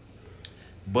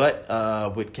 But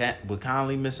with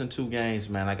Conley missing 2 games,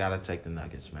 man, I got to take the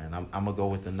Nuggets, man. I'm going to go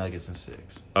with the Nuggets in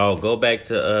 6. Oh, go back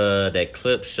to that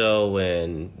clip show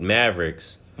and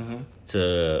Mavericks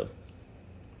to...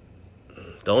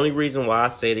 The only reason why I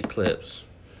say the Clips,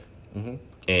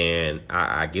 and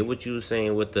I get what you were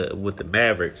saying with the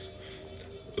Mavericks,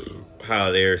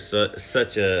 how they're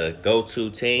such a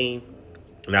go-to team,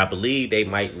 and I believe they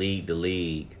might lead the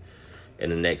league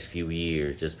in the next few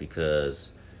years just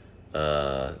because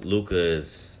Luka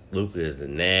is a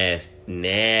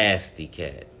nasty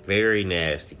cat, very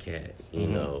nasty cat. You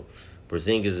know,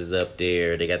 Porzingis is up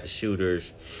there. They got the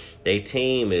shooters. Their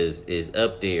team is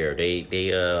up there. They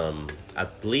I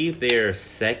believe they're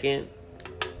second.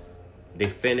 They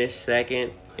finished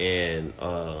second in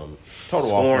total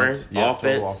scoring,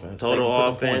 offense. Total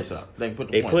offense. They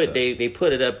put the points up. They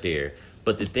put it up there.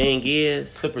 But the thing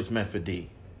is, Clippers meant for D.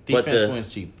 Defense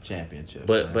wins cheap championships.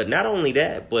 But not only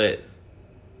that, but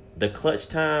the clutch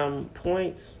time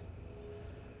points,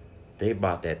 they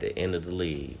about at the end of the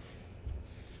league.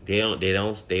 They don't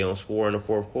score in the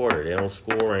fourth quarter. They don't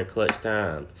score in clutch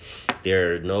time.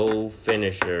 There are no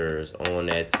finishers on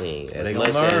that team. They're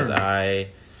gonna learn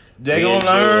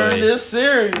this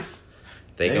series.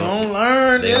 They're gonna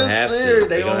learn this series.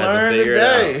 They're gonna learn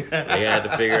today. They have to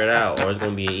figure it out, or it's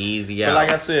gonna be an easy out. But like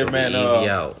I said, man, easy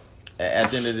out. At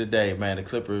the end of the day, man, the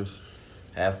Clippers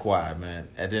have quiet, man.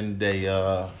 At the end of the day,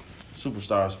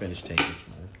 superstars finish teams,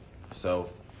 man.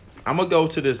 So I'm gonna go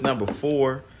to this number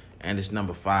 4. And it's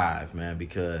number 5, man,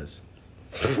 because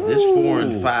this 4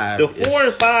 and 5. The 4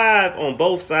 and 5 on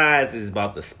both sides is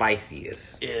about the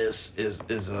spiciest. Is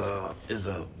a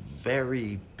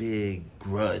very big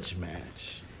grudge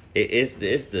match. It's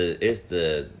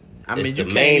the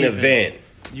main event.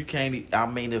 You can't. I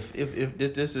mean, if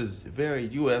this is very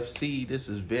UFC, this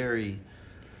is very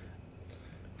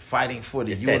fighting for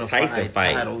the unified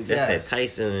title. That's that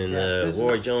Tyson and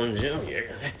Roy Jones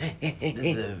Jr.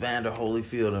 This is Evander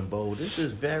Holyfield and Bo. This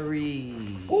is very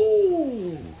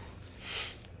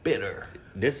bitter.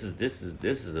 This is a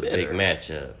big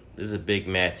matchup. This is a big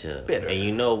matchup. Bitter. And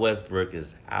you know Westbrook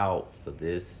is out for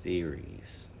this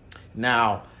series.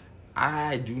 Now,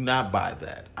 I do not buy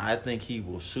that. I think he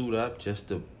will suit up just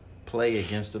to play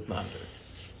against the Thunder.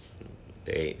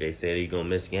 They said he's gonna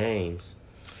miss games.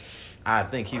 I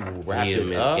think he will wrap He'll it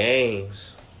miss up.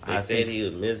 Games. They said he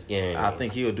would miss games. I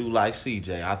think he'll do like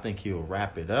CJ. I think he'll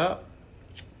wrap it up.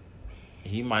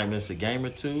 He might miss a game or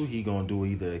two. He gonna do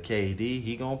either a KD.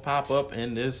 He gonna pop up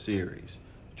in this series.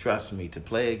 Trust me, to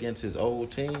play against his old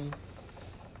team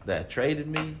that traded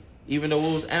me, even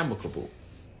though it was amicable,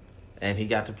 and he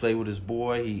got to play with his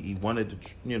boy. He wanted to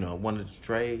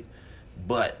trade,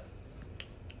 but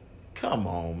come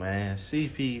on, man,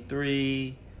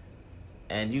 CP3.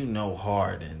 And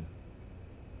Harden.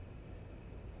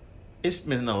 It's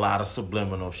been a lot of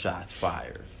subliminal shots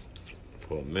fired.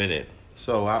 For a minute.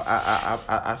 So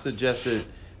I suggested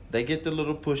they get the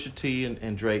little Pusha T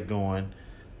and Drake going.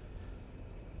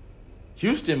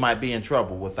 Houston might be in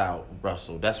trouble without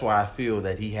Russell. That's why I feel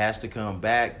that he has to come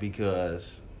back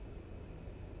because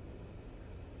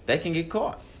they can get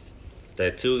caught.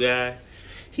 That 2 guy,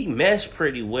 he meshed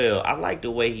pretty well. I like the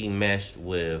way he meshed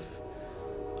with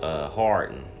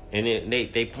Harden, and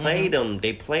they played him.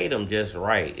 They played him just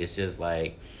right. It's just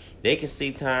like they can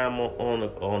see time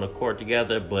on the court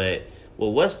together. But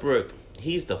with Westbrook,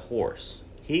 he's the horse.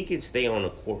 He can stay on the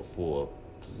court for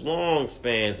long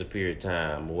spans of period of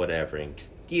time or whatever, and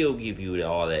still give you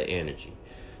all that energy.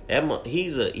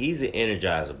 He's an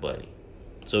energizer bunny,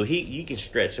 so you can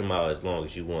stretch him out as long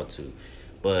as you want to.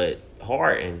 But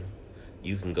Harden,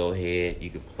 you can go ahead, you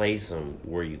can place him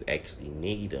where you actually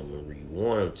need him and where you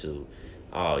want him to.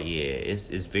 Oh yeah, it's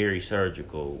very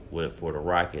surgical for the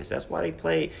Rockets. That's why they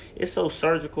play. It's so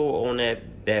surgical on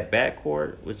that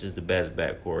backcourt, which is the best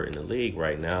backcourt in the league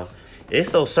right now. It's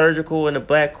so surgical in the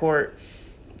backcourt.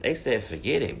 They said,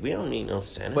 forget it. We don't need no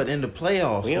center. But in the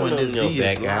playoffs, when this D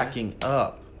is locking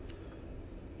up,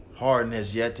 Harden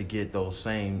has yet to get those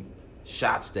same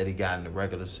shots that he got in the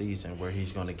regular season, where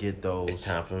he's going to get those. It's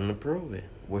time for him to prove it.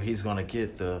 Where he's going to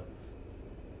get the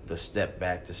step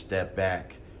back, the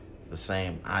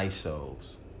same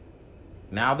ISOs.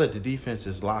 Now that the defense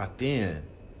is locked in,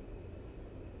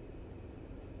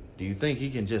 do you think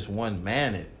he can just one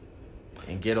man it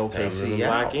and get OKC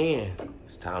out? Lock in.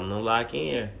 It's time to lock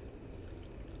in.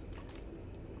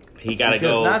 He got to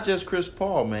go. Because not just Chris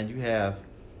Paul, man. You have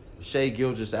Shai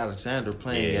Gilgeous-Alexander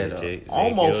playing at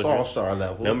almost all-star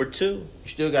level. Number 2. You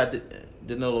still got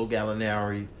Danilo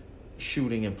Gallinari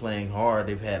shooting and playing hard.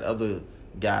 They've had other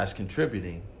guys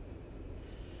contributing.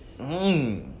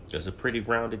 It's a pretty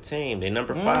rounded team. They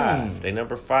number 5. They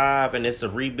number 5, and it's a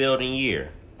rebuilding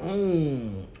year.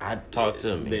 Talk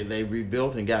to me. They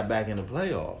rebuilt and got back in the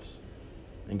playoffs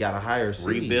and got a higher seed.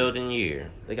 Rebuilding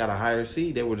year. They got a higher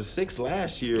seed. They were the 6th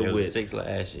last year.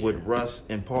 With Russ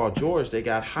and Paul George. They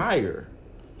got higher.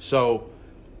 So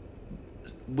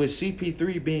with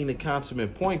CP3 being the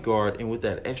consummate point guard and with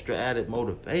that extra added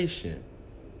motivation,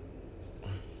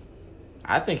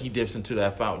 I think he dips into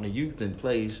that fountain of youth and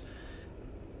plays.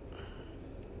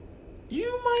 You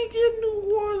might get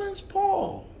New Orleans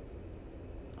Paul.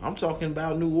 I'm talking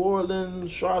about New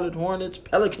Orleans, Charlotte Hornets,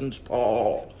 Pelicans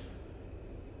Paul.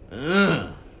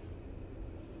 I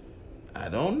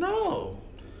don't know.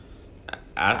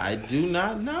 I do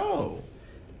not know.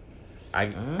 I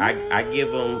give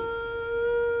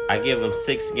him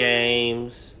 6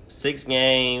 games. 6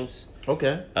 games.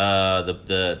 Okay.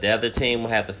 The other team will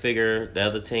have to figure the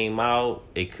other team out.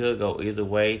 It could go either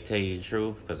way, tell you the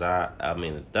truth, because I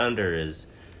mean the Thunder is.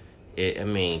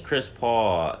 Chris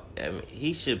Paul.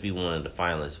 He should be one of the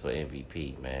finalists for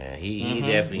MVP. Man, he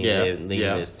definitely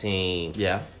leading his team.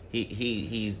 Yeah.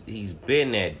 He's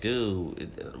been that dude.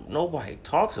 Nobody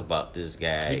talks about this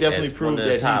guy. He definitely proved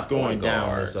that he's going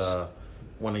down as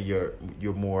one of your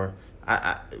more.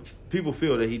 People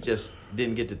feel that he just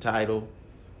didn't get the title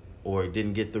or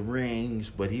didn't get the rings,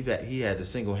 but he had to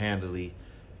single-handedly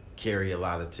carry a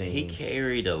lot of teams. He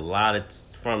carried a lot of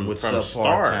from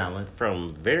start talent.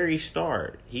 From very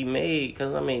start. He made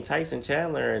because Tyson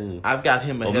Chandler and I've got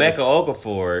him ahead Emeka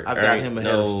Okafor. I've got him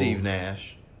ahead of Steve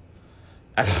Nash.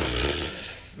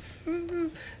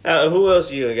 Who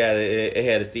else you got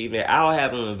ahead of Steve Nash? I'll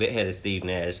have him ahead of Steve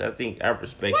Nash. I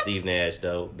respect Steve Nash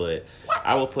though, but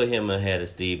I will put him ahead of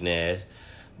Steve Nash.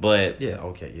 But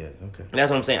okay.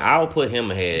 That's what I'm saying. I will put him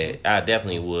ahead. I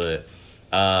definitely would.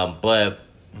 But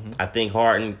I think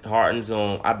Harden's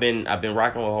going. I've been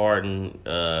rocking with Harden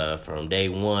from day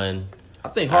one. I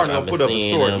think Harden will put up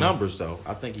historic numbers though.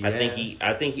 I think he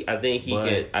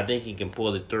can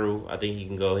pull it through. I think he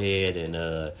can go ahead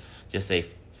and just say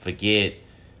forget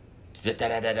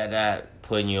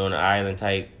putting you on an island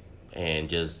type and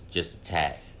just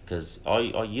attack. Because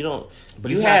you don't. But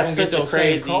you have such a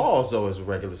crazy calls though as a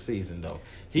regular season though.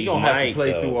 He gonna have to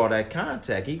play through all that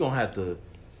contact. He gonna have to.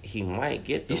 He might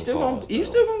get those he's still calls. He's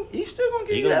still gonna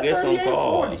give you that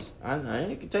 38-40. I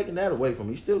ain't taking that away from him.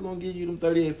 He's still gonna give you them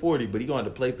 38-40, but he gonna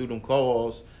have to play through them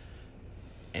calls,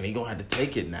 and he gonna have to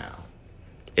take it now.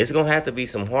 It's gonna have to be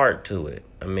some heart to it.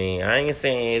 I ain't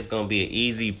saying it's gonna be an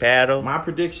easy paddle. My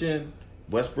prediction: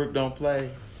 Westbrook don't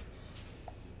play.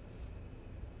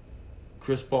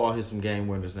 Chris Paul hits some game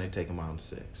winners and they take him out in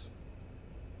 6.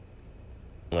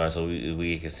 All right, so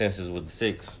we consensus with the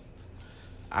 6.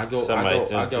 I go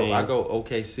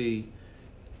OKC.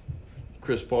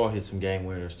 Chris Paul hits some game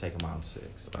winners, take him out in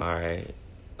 6. All right.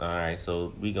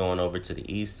 So we going over to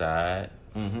the east side,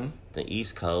 the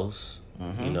East Coast.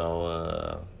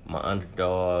 my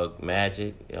underdog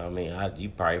Magic. I mean, you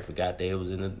probably forgot they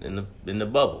was in the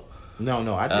bubble.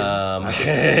 No, I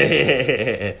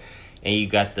didn't. And you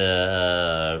got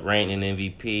the reigning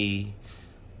MVP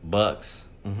Bucks.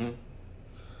 Mm-hmm.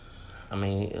 I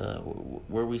mean,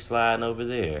 where we sliding over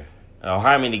there? Oh,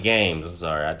 how many games? I'm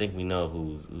sorry. I think we know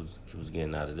who's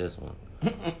getting out of this one.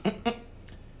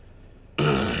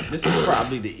 This is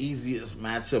probably the easiest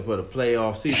matchup of the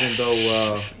playoff season,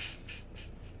 though.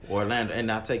 Orlando, and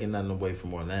not taking nothing away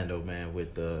from Orlando, man,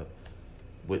 with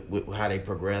how they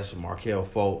progress. Markelle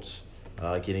Fultz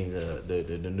getting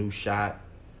the new shot.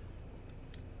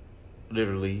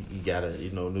 Literally, you got a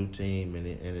new team, and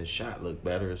his shot looked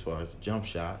better as far as the jump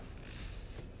shot.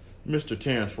 Mr.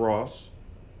 Terrence Ross,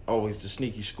 always the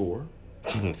sneaky scorer.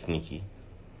 Sneaky.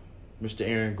 Mr.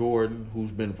 Aaron Gordon, who's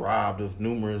been robbed of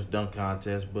numerous dunk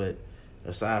contests, but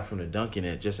aside from the dunking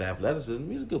and just athleticism,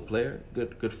 he's a good player,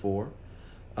 good four.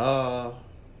 I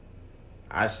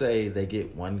say they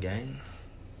get one game.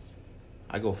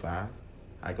 I go five.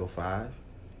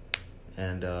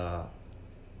 And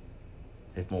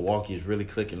if Milwaukee is really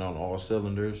clicking on all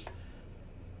cylinders,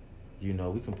 we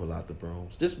can pull out the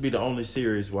brooms. This would be the only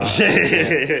series where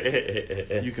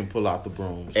you can pull out the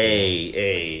brooms.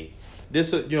 Hey.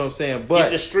 This, you know what I'm saying? But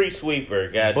get the street sweeper,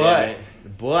 goddamn it.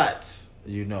 But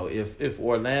if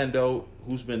Orlando,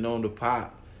 who's been known to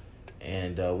pop,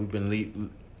 and we've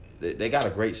been they got a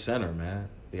great center, man.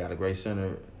 They got a great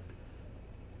center.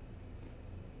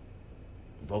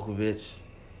 Vukovic,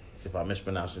 if I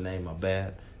mispronounce the name, my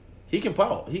bad. He can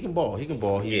ball. He can ball. He can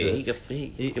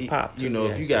pop. Too,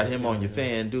 if you got him on your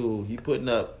FanDuel, he putting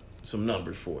up some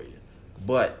numbers for you.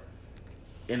 But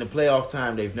in the playoff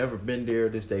time, they've never been there.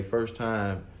 This is their first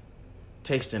time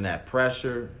tasting that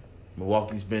pressure.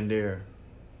 Milwaukee's been there.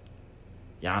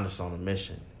 Giannis on a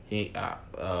mission.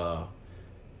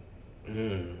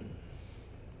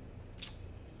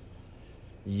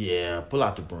 Yeah, pull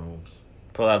out the brooms.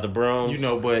 Pull out the brooms.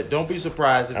 But don't be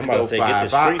surprised if I'm you about go to say, five.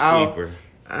 get the street sweeper.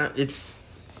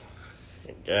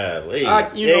 Golly.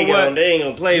 They ain't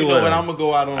gonna play with him. I'm gonna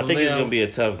go out on a limb. I think it's gonna be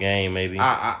a tough game, maybe.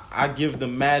 I give the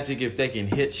Magic, if they can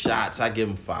hit shots, I give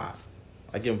them 5.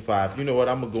 You know what?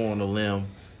 I'm gonna go on a limb,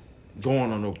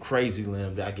 going on a crazy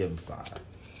limb. I give them 5.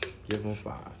 Give them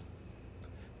 5.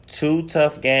 2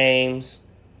 tough games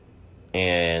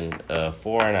and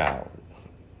 4 and out.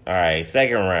 All right,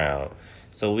 second round.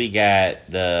 So we got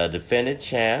the defending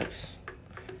champs,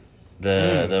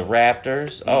 the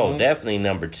Raptors. Oh, definitely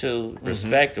number 2,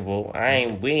 respectable. We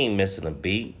ain't missing a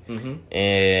beat.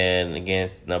 And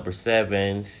against number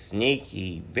 7,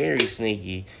 sneaky, very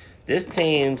sneaky. This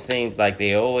team seems like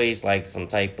they always like some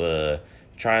type of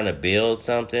trying to build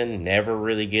something, never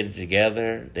really get it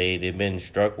together. They've been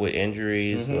struck with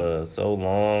injuries for so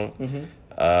long.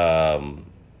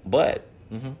 But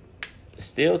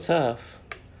still tough.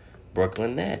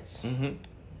 Brooklyn Nets.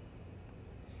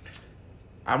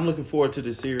 I'm looking forward to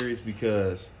the series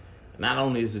because not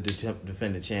only is it the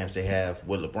defending champs, they have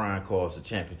what LeBron calls the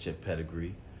championship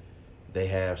pedigree. They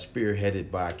have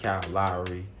spearheaded by Kyle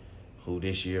Lowry, who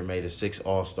this year made a 6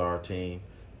 All-Star team.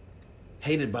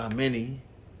 Hated by many,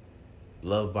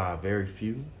 loved by very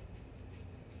few.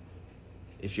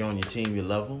 If you're on your team, you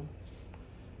love them.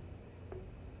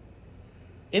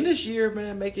 In this year,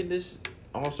 man, making this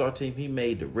All-Star team, he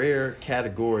made the rare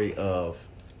category of,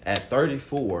 at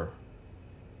 34,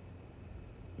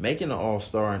 making an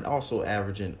All-Star and also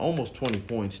averaging almost 20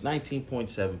 points,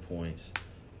 19.7 points,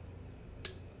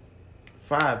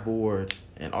 5 boards,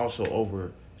 and also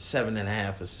over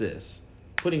 7.5 assists,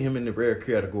 putting him in the rare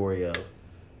category of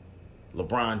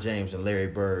LeBron James and Larry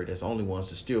Bird as the only ones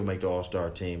to still make the All-Star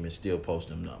team and still post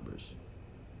them numbers.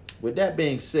 With that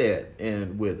being said,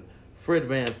 and with Fred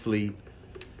VanVleet,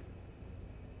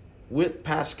 with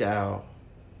Pascal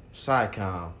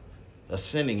Siakam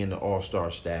ascending into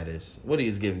All-Star status, what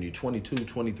he's giving you, 22,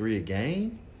 23 a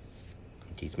game?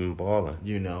 He's been balling.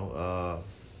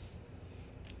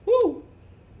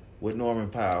 With Norman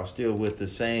Powell, still with the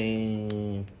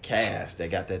same cast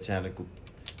that got that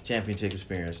championship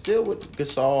experience. Still with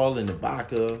Gasol and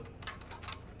Ibaka.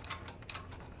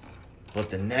 But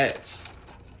the Nets,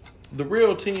 the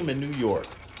real team in New York,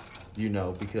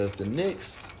 because the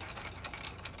Knicks,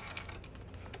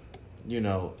 you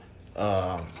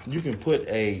can put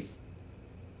a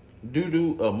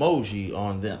doo-doo emoji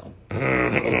on them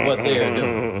of what they are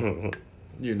doing.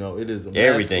 It is a mess.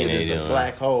 Everything it is a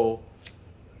black hole.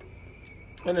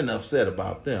 And enough said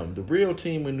about them. The real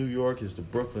team in New York is the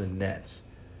Brooklyn Nets.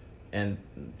 And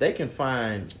they can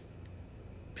find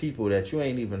people that you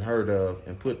ain't even heard of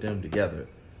and put them together.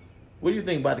 What do you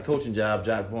think about the coaching job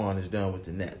Jacque Vaughn has done with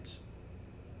the Nets?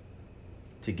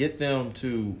 to get them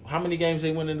to how many games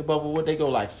they win in the bubble? What they go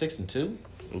like 6-2?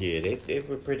 Yeah, they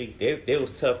were pretty. They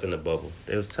was tough in the bubble.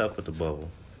 They was tough with the bubble.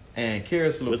 And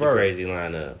Karis With the LeVert, crazy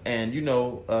lineup. and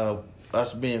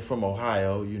us being from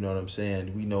Ohio, you know what I'm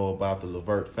saying. We know about the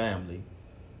LeVert family,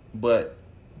 but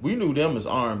we knew them as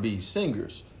R&B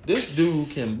singers. This dude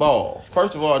can ball.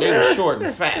 First of all, they were short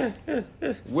and fat.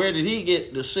 Where did he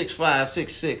get the 6'5",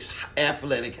 6'6",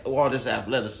 athletic, all this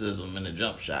athleticism in the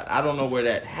jump shot? I don't know where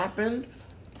that happened,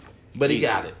 but he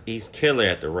got it. He's killer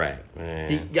at the rack,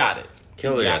 man. He got it.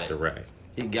 Killer He got at it. the rack.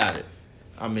 He got it.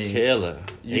 I mean, Killer.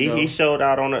 You know. He showed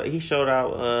out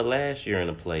last year in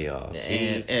the playoffs.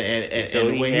 and So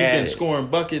the he way he's had been it. scoring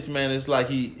buckets, man, it's like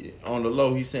he on the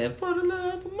low. He's saying, "For the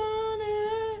love of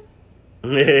money,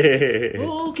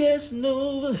 who gets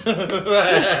no?"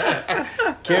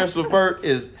 Karis LeVert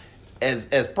is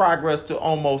as progress to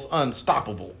almost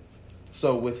unstoppable.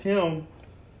 So with him,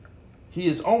 he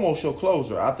is almost your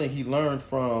closer. I think he learned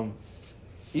from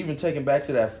even taking back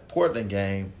to that Portland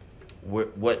game.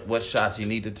 What shots he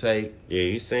need to take. Yeah,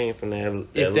 you seen from that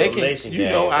If they can, elimination you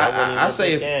game, know, that wasn't I even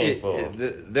say a good game for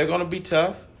him. they're going to be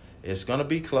tough. It's going to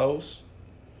be close.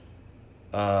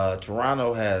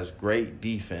 Toronto has great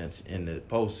defense in the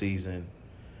postseason,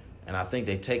 and I think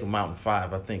they take them out in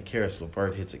 5. I think Karis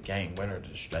LeVert hits a game winner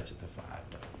to stretch it to 5.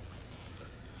 Though.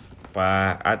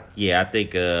 5. I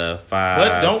think 5.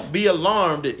 But don't be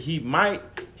alarmed that he might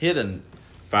hit do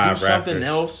 5 something Raptors.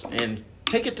 else and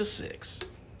take it to 6.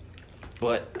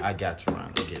 But I got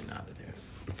Toronto getting out of there.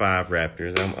 5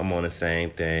 Raptors. I'm on the same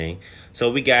thing.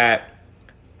 So we got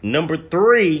number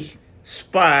 3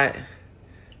 spot.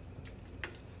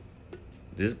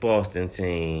 This Boston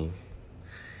team.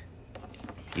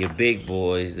 Your big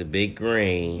boys, the Big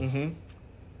Green, Mm-hmm.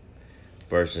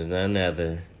 versus none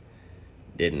other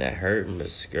than the Hurt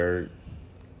Skirt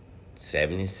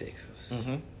 76ers.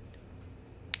 Mm-hmm.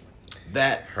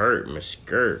 That Hurt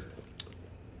Skirt.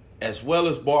 as well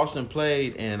as Boston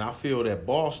played, and I feel that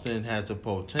Boston has the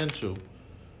potential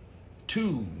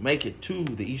to make it to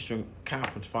the Eastern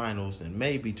Conference Finals and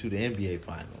maybe to the NBA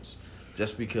Finals,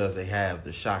 just because they have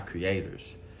the shot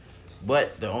creators.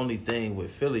 But the only thing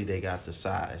with Philly, they got the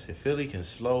size. If Philly can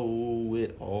slow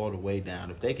it all the way down,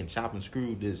 if they can chop and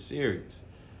screw this series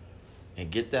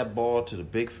and get that ball to the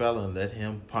big fella and let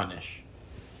him punish,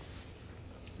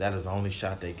 that is the only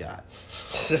shot they got.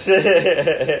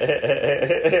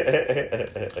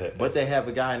 But they have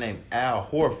a guy named Al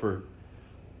Horford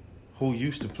who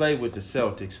used to play with the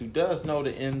Celtics, who does know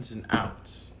the ins and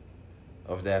outs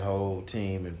of that whole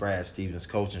team and Brad Stevens'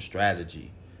 coaching strategy,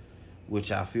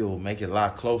 which I feel will make it a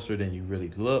lot closer than you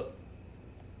really look.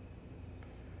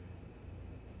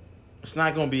 It's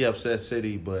not going to be upset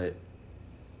city, but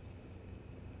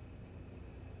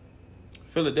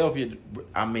Philadelphia,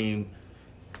 I mean,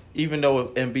 even though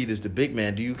Embiid is the big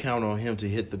man, do you count on him to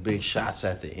hit the big shots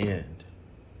at the end?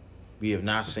 We have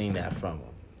not seen that from him.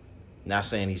 Not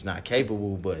saying he's not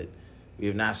capable, but we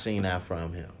have not seen that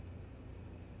from him.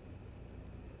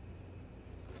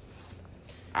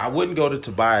 I wouldn't go to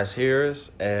Tobias Harris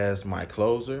as my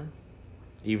closer,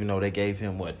 even though they gave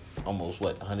him, almost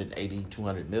 180,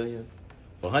 200 million?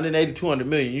 For 180, 200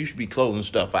 million, you should be closing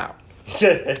stuff out.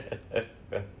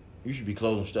 You should be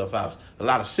closing stuff out. A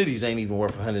lot of cities ain't even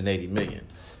worth 180 million.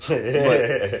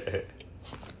 But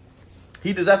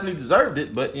he definitely deserved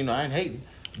it, but, I ain't hating.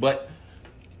 But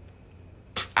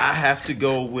I have to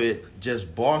go with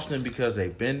just Boston because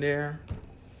they've been there.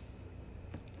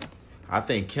 I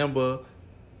think Kemba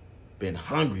been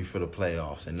hungry for the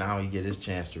playoffs, and now he get his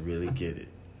chance to really get it.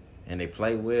 And they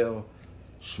play well.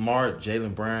 Smart,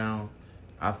 Jaylen Brown.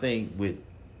 I think with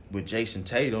Jason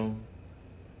Tatum,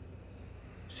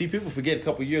 see, people forget a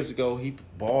couple years ago he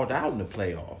balled out in the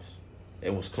playoffs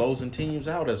and was closing teams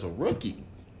out as a rookie.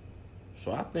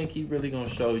 So I think he really gonna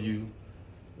show you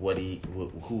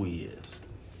who he is.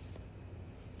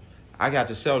 I got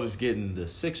the Celtics getting the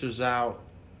Sixers out.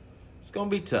 It's gonna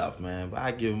be tough, man, but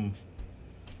I give them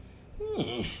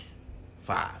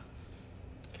 5.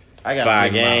 I got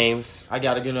 5 games. I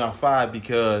got to give them out 5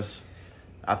 because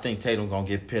I think Tatum gonna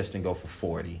get pissed and go for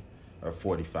 40 or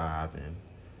 45 and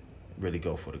really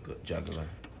go for the good juggler.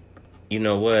 You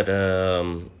know what?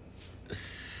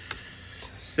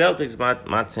 Celtics,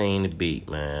 my team to beat,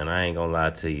 man. I ain't gonna lie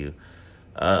to you.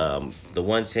 The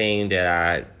one team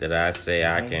that I say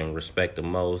I can respect the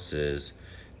most is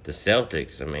the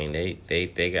Celtics. I mean,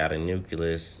 they got a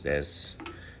nucleus that's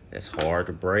hard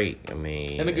to break. I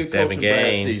mean, And a good 7 coach in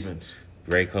games. Brad Stevens.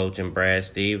 Great coach in Brad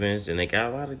Stevens, and they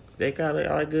got a lot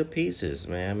of good pieces,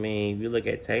 man. I mean, if you look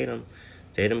at Tatum,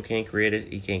 Tatum can't create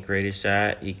it. He can't create a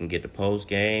shot. He can get the post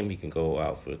game. He can go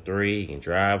out for a three. He can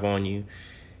drive on you.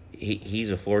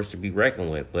 He's a force to be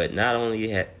reckoned with. But not only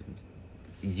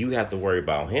you have to worry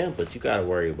about him, but you got to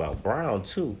worry about Brown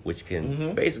too, which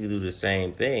can basically do the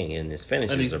same thing. And his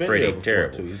finishes are pretty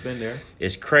terrible. Too. He's been there.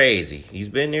 It's crazy. He's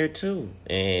been there too,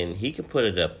 and he can put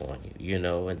it up on you. You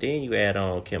know, and then you add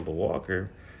on Kemba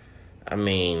Walker. I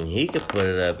mean, he could put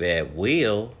it up at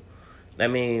will. I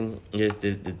mean,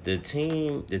 the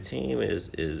team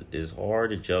is hard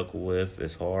to juggle with.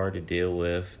 It's hard to deal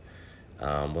with.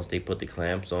 Once they put the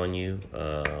clamps on you,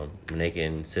 they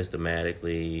can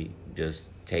systematically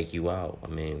just take you out. I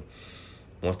mean,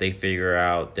 once they figure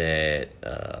out that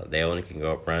they only can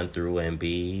go run through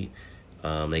Embiid,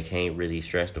 they can't really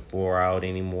stretch the four out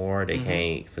anymore. They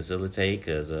can't facilitate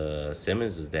because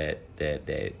Simmons is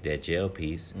that gel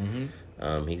piece.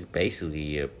 He's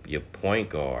basically your point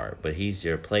guard, but he's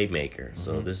your playmaker.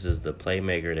 So this is the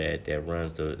playmaker that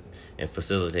runs and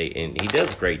facilitate, and he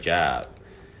does a great job.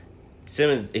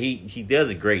 Simmons, he does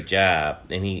a great job,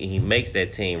 and he makes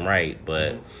that team right,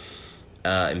 but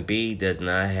Embiid does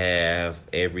not have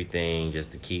everything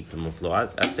just to keep them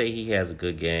afloat. I say he has a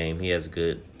good game. He has a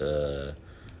good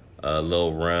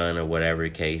little run or whatever the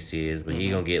case is, but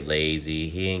he gonna get lazy.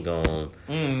 He ain't gonna.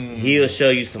 He'll show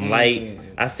you some light.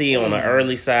 I see on the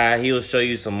early side, he'll show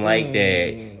you some light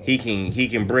that he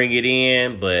can bring it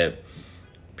in, but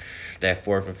that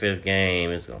fourth and fifth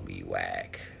game is gonna be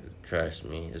whack. Trust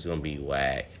me, it's gonna be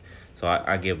whack. So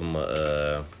I give him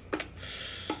a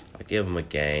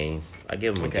game. I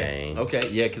give him a game. Okay,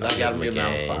 yeah, because I got him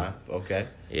out at 5. Okay.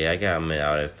 Yeah, I got him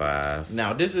out at 5.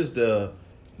 Now, this is the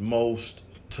most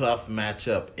tough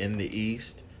matchup in the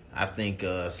East. I think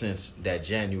since that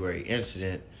January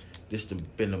incident, this has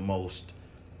been the most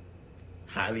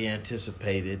highly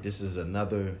anticipated. This is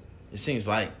another, it seems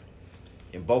like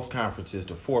in both conferences,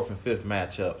 the 4th and 5th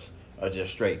matchups are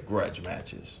just straight grudge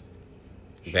matches.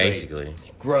 Basically.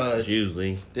 Grudge.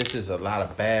 Usually. This is a lot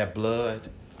of bad blood.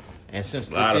 And since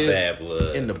this is bad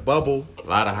blood in the bubble, a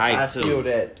lot of hype too. I feel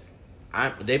that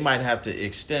they might have to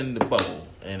extend the bubble.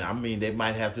 And I mean, they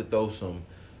might have to throw some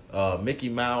Mickey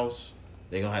Mouse.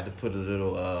 They're going to have to put a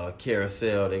little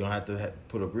carousel. They're going to have to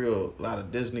put a lot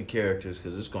of Disney characters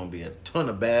because it's going to be a ton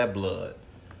of bad blood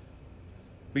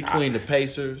between the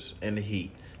Pacers and the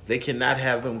Heat. They cannot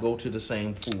have them go to the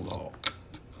same food hall.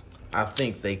 I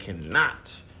think they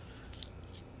cannot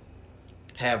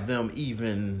have them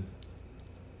even.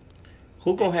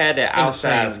 Who gonna have that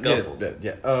outside scuffle?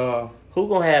 Who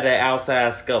gonna have that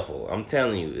outside scuffle? I'm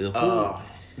telling you.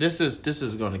 This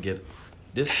is gonna get.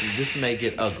 This may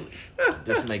get ugly.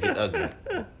 This may get ugly.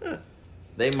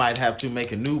 They might have to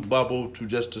make a new bubble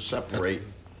to separate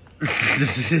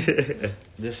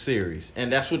this series,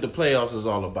 and that's what the playoffs is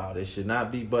all about. It should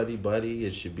not be buddy.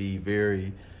 It should be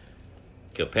very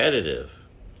competitive,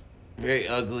 very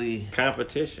ugly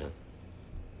competition.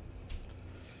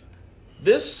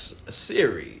 This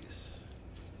series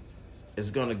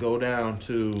is going to go down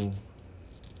to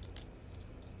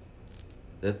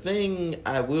the thing.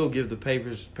 I will give the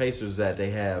Pacers that they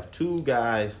have 2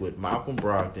 guys with Malcolm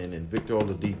Brogdon and Victor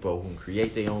Oladipo who can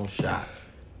create their own shot,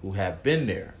 who have been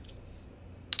there.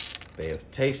 They have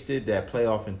tasted that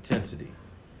playoff intensity.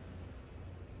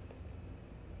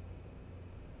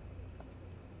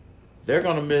 They're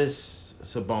going to miss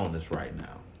Sabonis right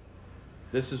now.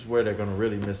 This is where they're going to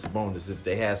really miss Sabonis. If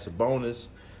they had Sabonis,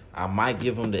 I might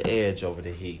give them the edge over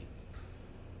the Heat.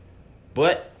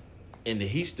 But in the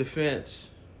Heat's defense,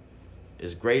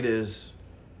 as great as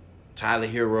Tyler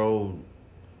Hero,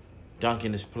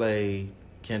 Duncan has played,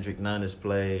 Kendrick Nunn has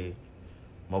played,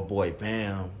 my boy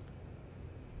Bam,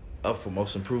 up for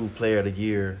Most Improved Player of the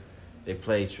Year, they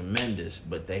played tremendous,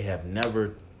 but they have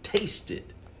never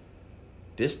tasted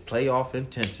this playoff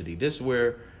intensity. This is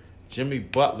where Jimmy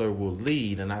Butler will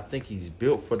lead, and I think he's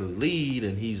built for the lead,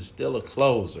 and he's still a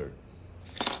closer.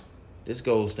 This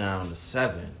goes down to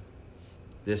 7,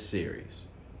 this series.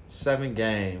 7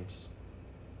 games.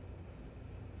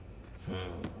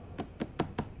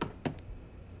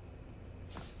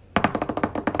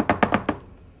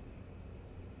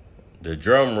 The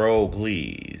drum roll,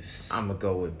 please. I'm going to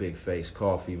go with Big Face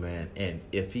Coffee, man. And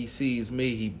if he sees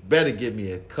me, he better give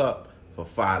me a cup for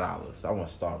 $5. I want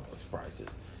Starbucks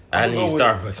prices. I need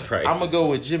Starbucks prices. I'm going to go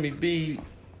with Jimmy B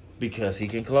because he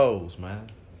can close, man.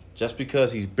 Just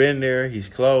because he's been there, he's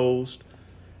closed.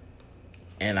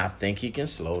 And I think he can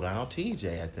slow down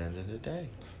TJ at the end of the day.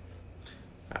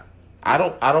 I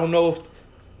don't know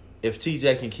if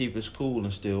TJ can keep his cool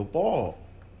and still ball.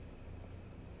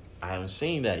 I haven't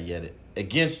seen that yet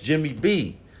against Jimmy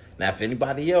B. Now, if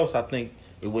anybody else, I think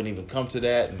it wouldn't even come to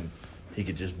that, and he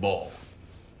could just ball.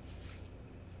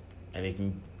 And he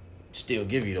can still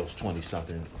give you those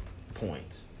 20-something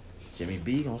points. Jimmy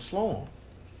B gonna slow him.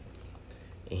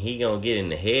 And he gonna get in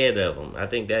the head of him. I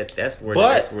think that's where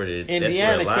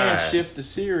Indiana can lies. shift the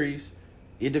series.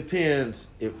 It depends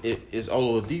if is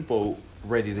Oladipo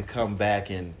ready to come back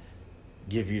and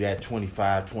give you that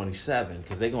 25-27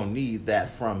 because they're gonna need that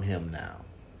from him now.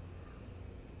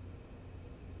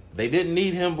 They didn't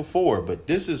need him before, but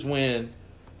this is when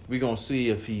we're gonna see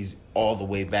if he's all the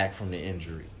way back from the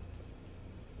injury.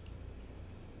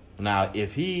 Now,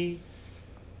 if he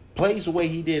plays the way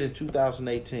he did in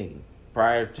 2018,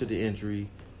 prior to the injury,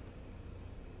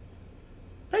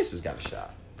 Pacers got a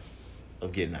shot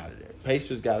of getting out of there.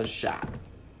 Pacers got a shot.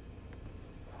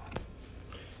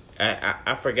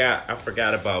 I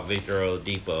forgot about Victor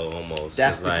Oladipo almost.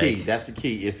 That's the key. That's the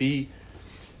key. If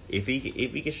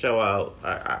he can show out,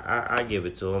 I give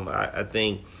it to him. I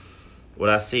think what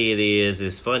I see it is,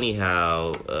 it's funny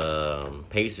how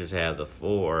Pacers have the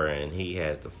 4 and he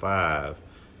has the 5.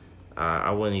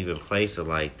 I wouldn't even place it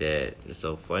like that. It's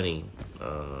so funny,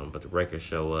 but the records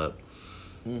show up.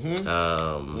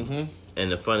 And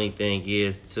the funny thing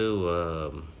is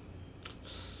too,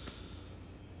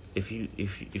 if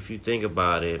you think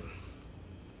about it,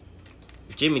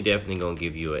 Jimmy definitely gonna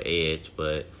give you an edge,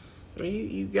 but I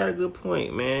mean, you got a good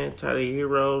point, man. Tyler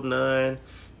Hero, none.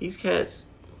 These cats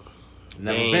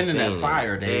never been in that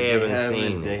fire. They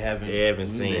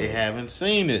haven't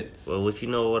seen it. Well, what you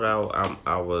know what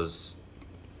I was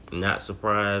not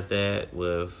surprised at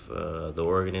with the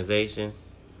organization.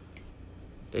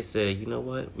 They said, you know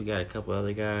what? We got a couple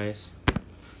other guys.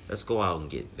 Let's go out and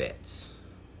get vets.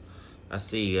 I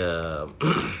see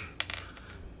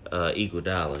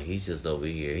Iguodala. He's just over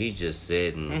here. He's just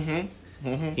sitting. He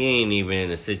ain't even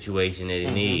in a situation that he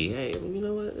need. Hey, you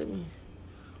know what?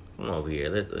 Come over here.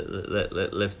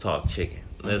 Let's talk chicken.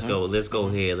 Let's go. Let's go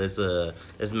ahead.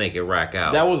 Let's make it rock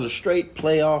out. That was a straight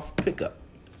playoff pickup.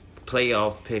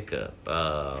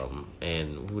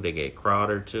 And who they get?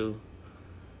 Crowder too.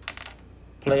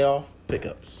 Playoff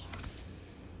pickups.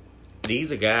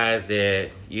 These are guys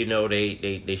that, you know,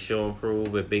 they show and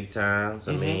prove at big times.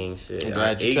 I mean, shit.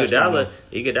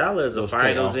 Iguodala is a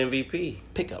Finals MVP.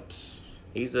 Pickups.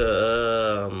 He's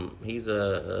a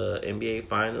NBA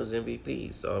Finals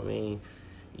MVP. So I mean,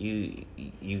 you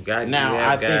got now. You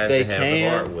have I guys think that have the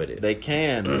heart with it. They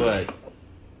can, but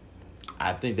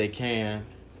I think they can.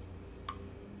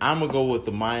 I'm gonna go with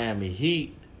the Miami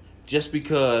Heat just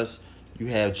because you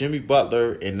have Jimmy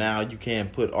Butler, and now you can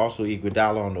put also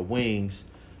Iguodala on the wings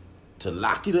to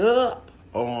lock it up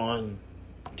on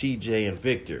TJ and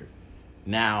Victor.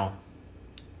 Now,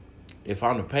 if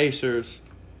I'm the Pacers,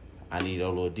 I need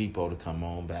Oladipo to come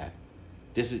on back.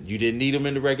 You didn't need him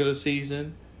in the regular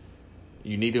season.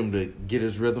 You need him to get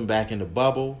his rhythm back in the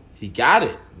bubble. He got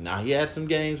it. Now, he had some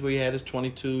games where he had his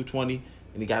 22, 20,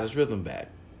 and he got his rhythm back.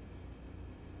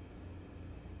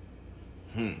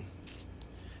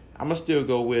 I'm going to still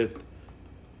go with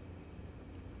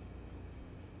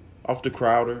off the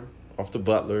Crowder, off the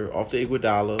Butler, off the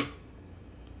Iguodala,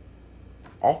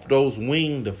 off those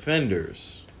wing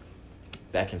defenders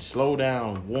that can slow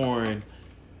down Warren,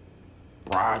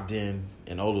 Brogdon,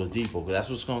 and Oladipo, because that's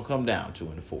what's going to come down to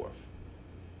in the fourth.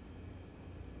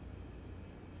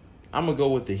 I'm going to go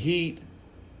with the Heat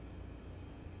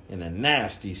in a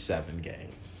nasty 7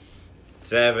 game.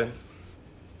 7?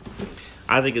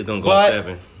 I think it's going to go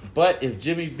 7. But if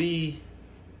Jimmy B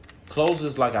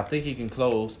closes like I think he can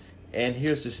close, and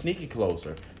here's the sneaky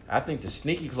closer. I think the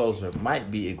sneaky closer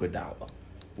might be Iguodala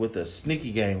with a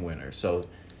sneaky game winner. So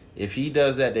if he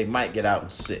does that, they might get out in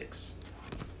 6.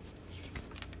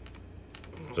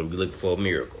 So we looking for a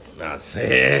miracle.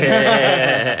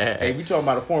 Hey, we talking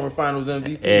about a former Finals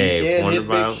MVP. Hey, he hit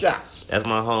big shots. That's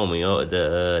my homie. Oh,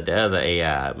 the other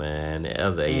AI, man. The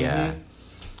other AI.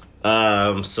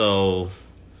 So,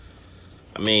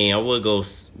 I mean, I would go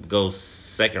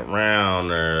second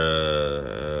round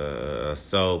or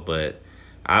so, but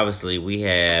obviously we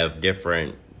have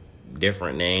different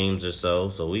names or so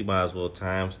we might as well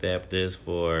time stamp this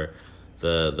for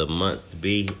the months to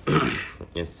be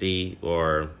and see,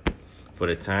 or for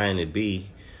the time to be,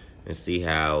 and see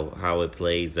how it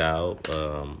plays out.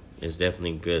 It's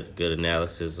definitely good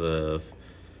analysis of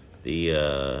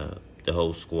the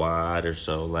whole squad or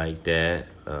so like that.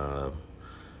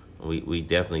 We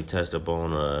definitely touched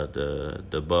upon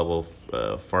the bubble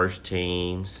first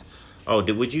teams. Oh,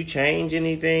 would you change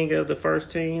anything of the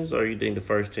first teams, or you think the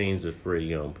first teams was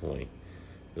pretty on point?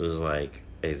 It was like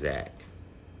exact.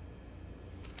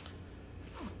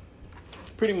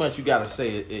 Pretty much, you got to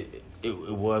say it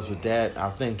was with that. I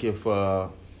think if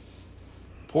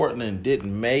Portland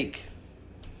didn't make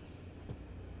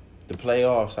the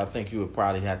playoffs, I think you would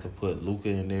probably have to put Luka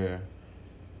in there.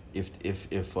 If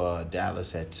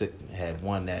Dallas had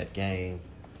won that game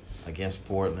against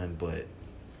Portland, but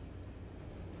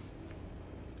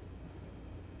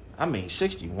I mean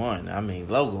 61. I mean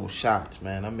logo shots,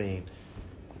 man. I mean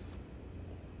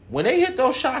when they hit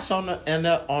those shots on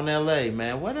LA,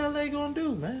 man, what LA gonna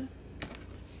do, man?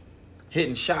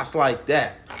 Hitting shots like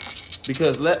that,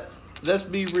 because let's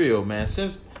be real, man.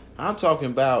 Since I'm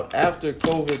talking about after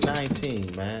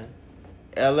COVID-19, man,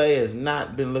 LA has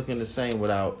not been looking the same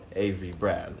without Avery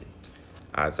Bradley.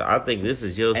 So I think this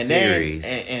is your series.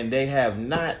 And they have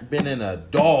not been in a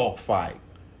dog fight.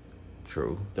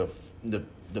 True. The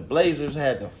Blazers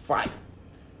had to fight.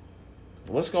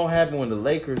 What's going to happen when the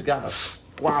Lakers got to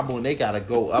squabble and they got to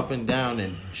go up and down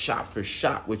and shot for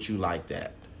shot with you like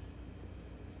that?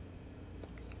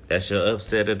 That's your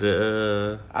upset of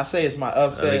the I say it's my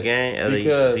upset of the game of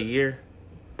because the year.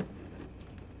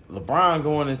 LeBron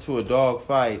going into a dog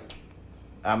fight.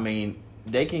 I mean,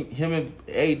 him and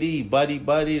AD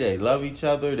buddy. They love each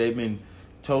other. They've been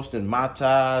toasting Mai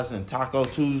Tais and Taco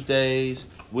Tuesdays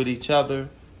with each other,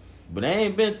 but they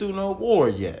ain't been through no war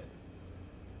yet.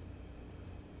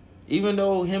 Even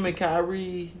though him and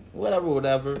Kyrie,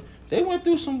 whatever, they went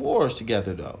through some wars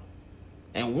together though,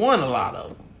 and won a lot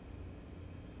of them.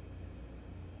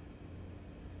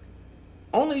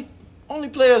 Only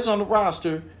players on the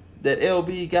roster that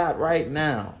LB got right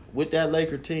now with that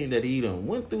Laker team that he done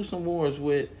went through some wars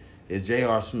with is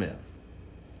J.R. Smith.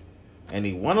 And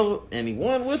he won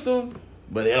with them,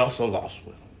 but he also lost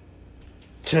with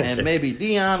them. And maybe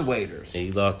Dion Waiters.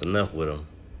 He lost enough with him.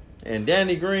 And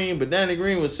Danny Green, but Danny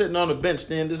Green was sitting on the bench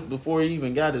then this before he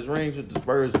even got his rings with the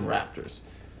Spurs and Raptors.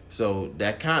 So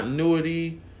that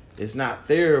continuity is not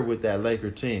there with that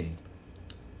Laker team.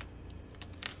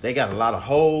 They got a lot of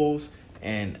holes,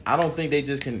 and I don't think they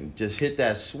can hit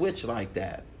that switch like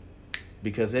that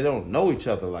because they don't know each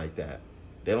other like that.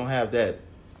 They don't have that.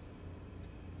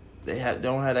 They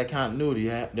don't have that continuity.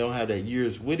 They don't have that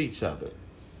years with each other.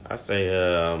 I say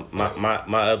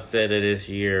my upset of this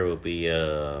year would be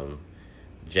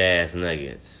Jazz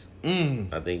Nuggets.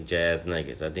 I think Jazz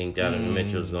Nuggets. I think Donovan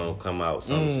Mitchell's gonna come out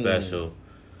something special.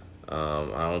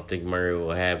 I don't think Murray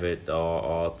will have it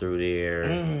all through there.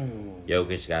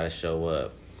 Jokic got to show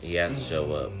up. He has to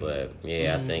show up. But,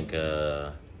 yeah, I think...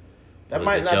 that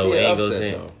might not be an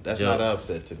upset, though. That's not an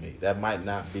upset to me. That might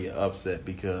not be an upset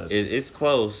because... It's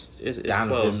close. It's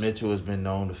Donovan close. Mitchell has been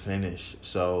known to finish.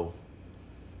 So,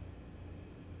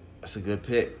 that's a good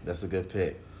pick.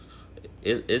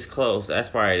 It's close. That's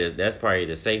probably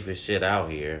the safest shit out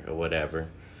here or whatever.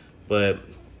 But...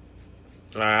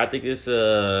 All right, I think this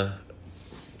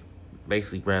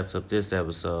basically wraps up this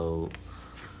episode.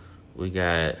 We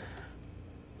got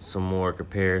some more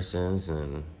comparisons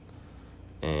and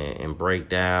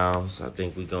breakdowns. I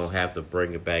think we're gonna have to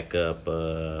bring it back up.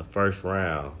 First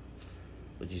round.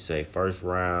 What'd you say? First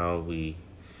round. We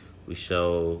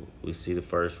see the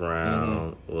first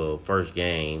round. Well, first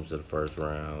games of the first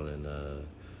round, and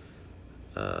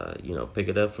pick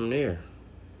it up from there.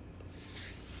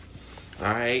 All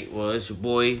right, well, it's your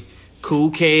boy, Cool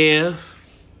Kev.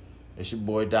 It's your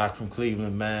boy, Doc from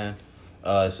Cleveland, man.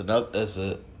 It's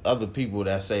other people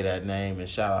that say that name, and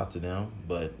shout out to them,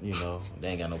 but, they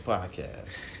ain't got no podcast.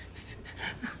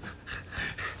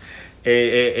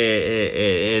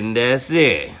 And that's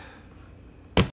it.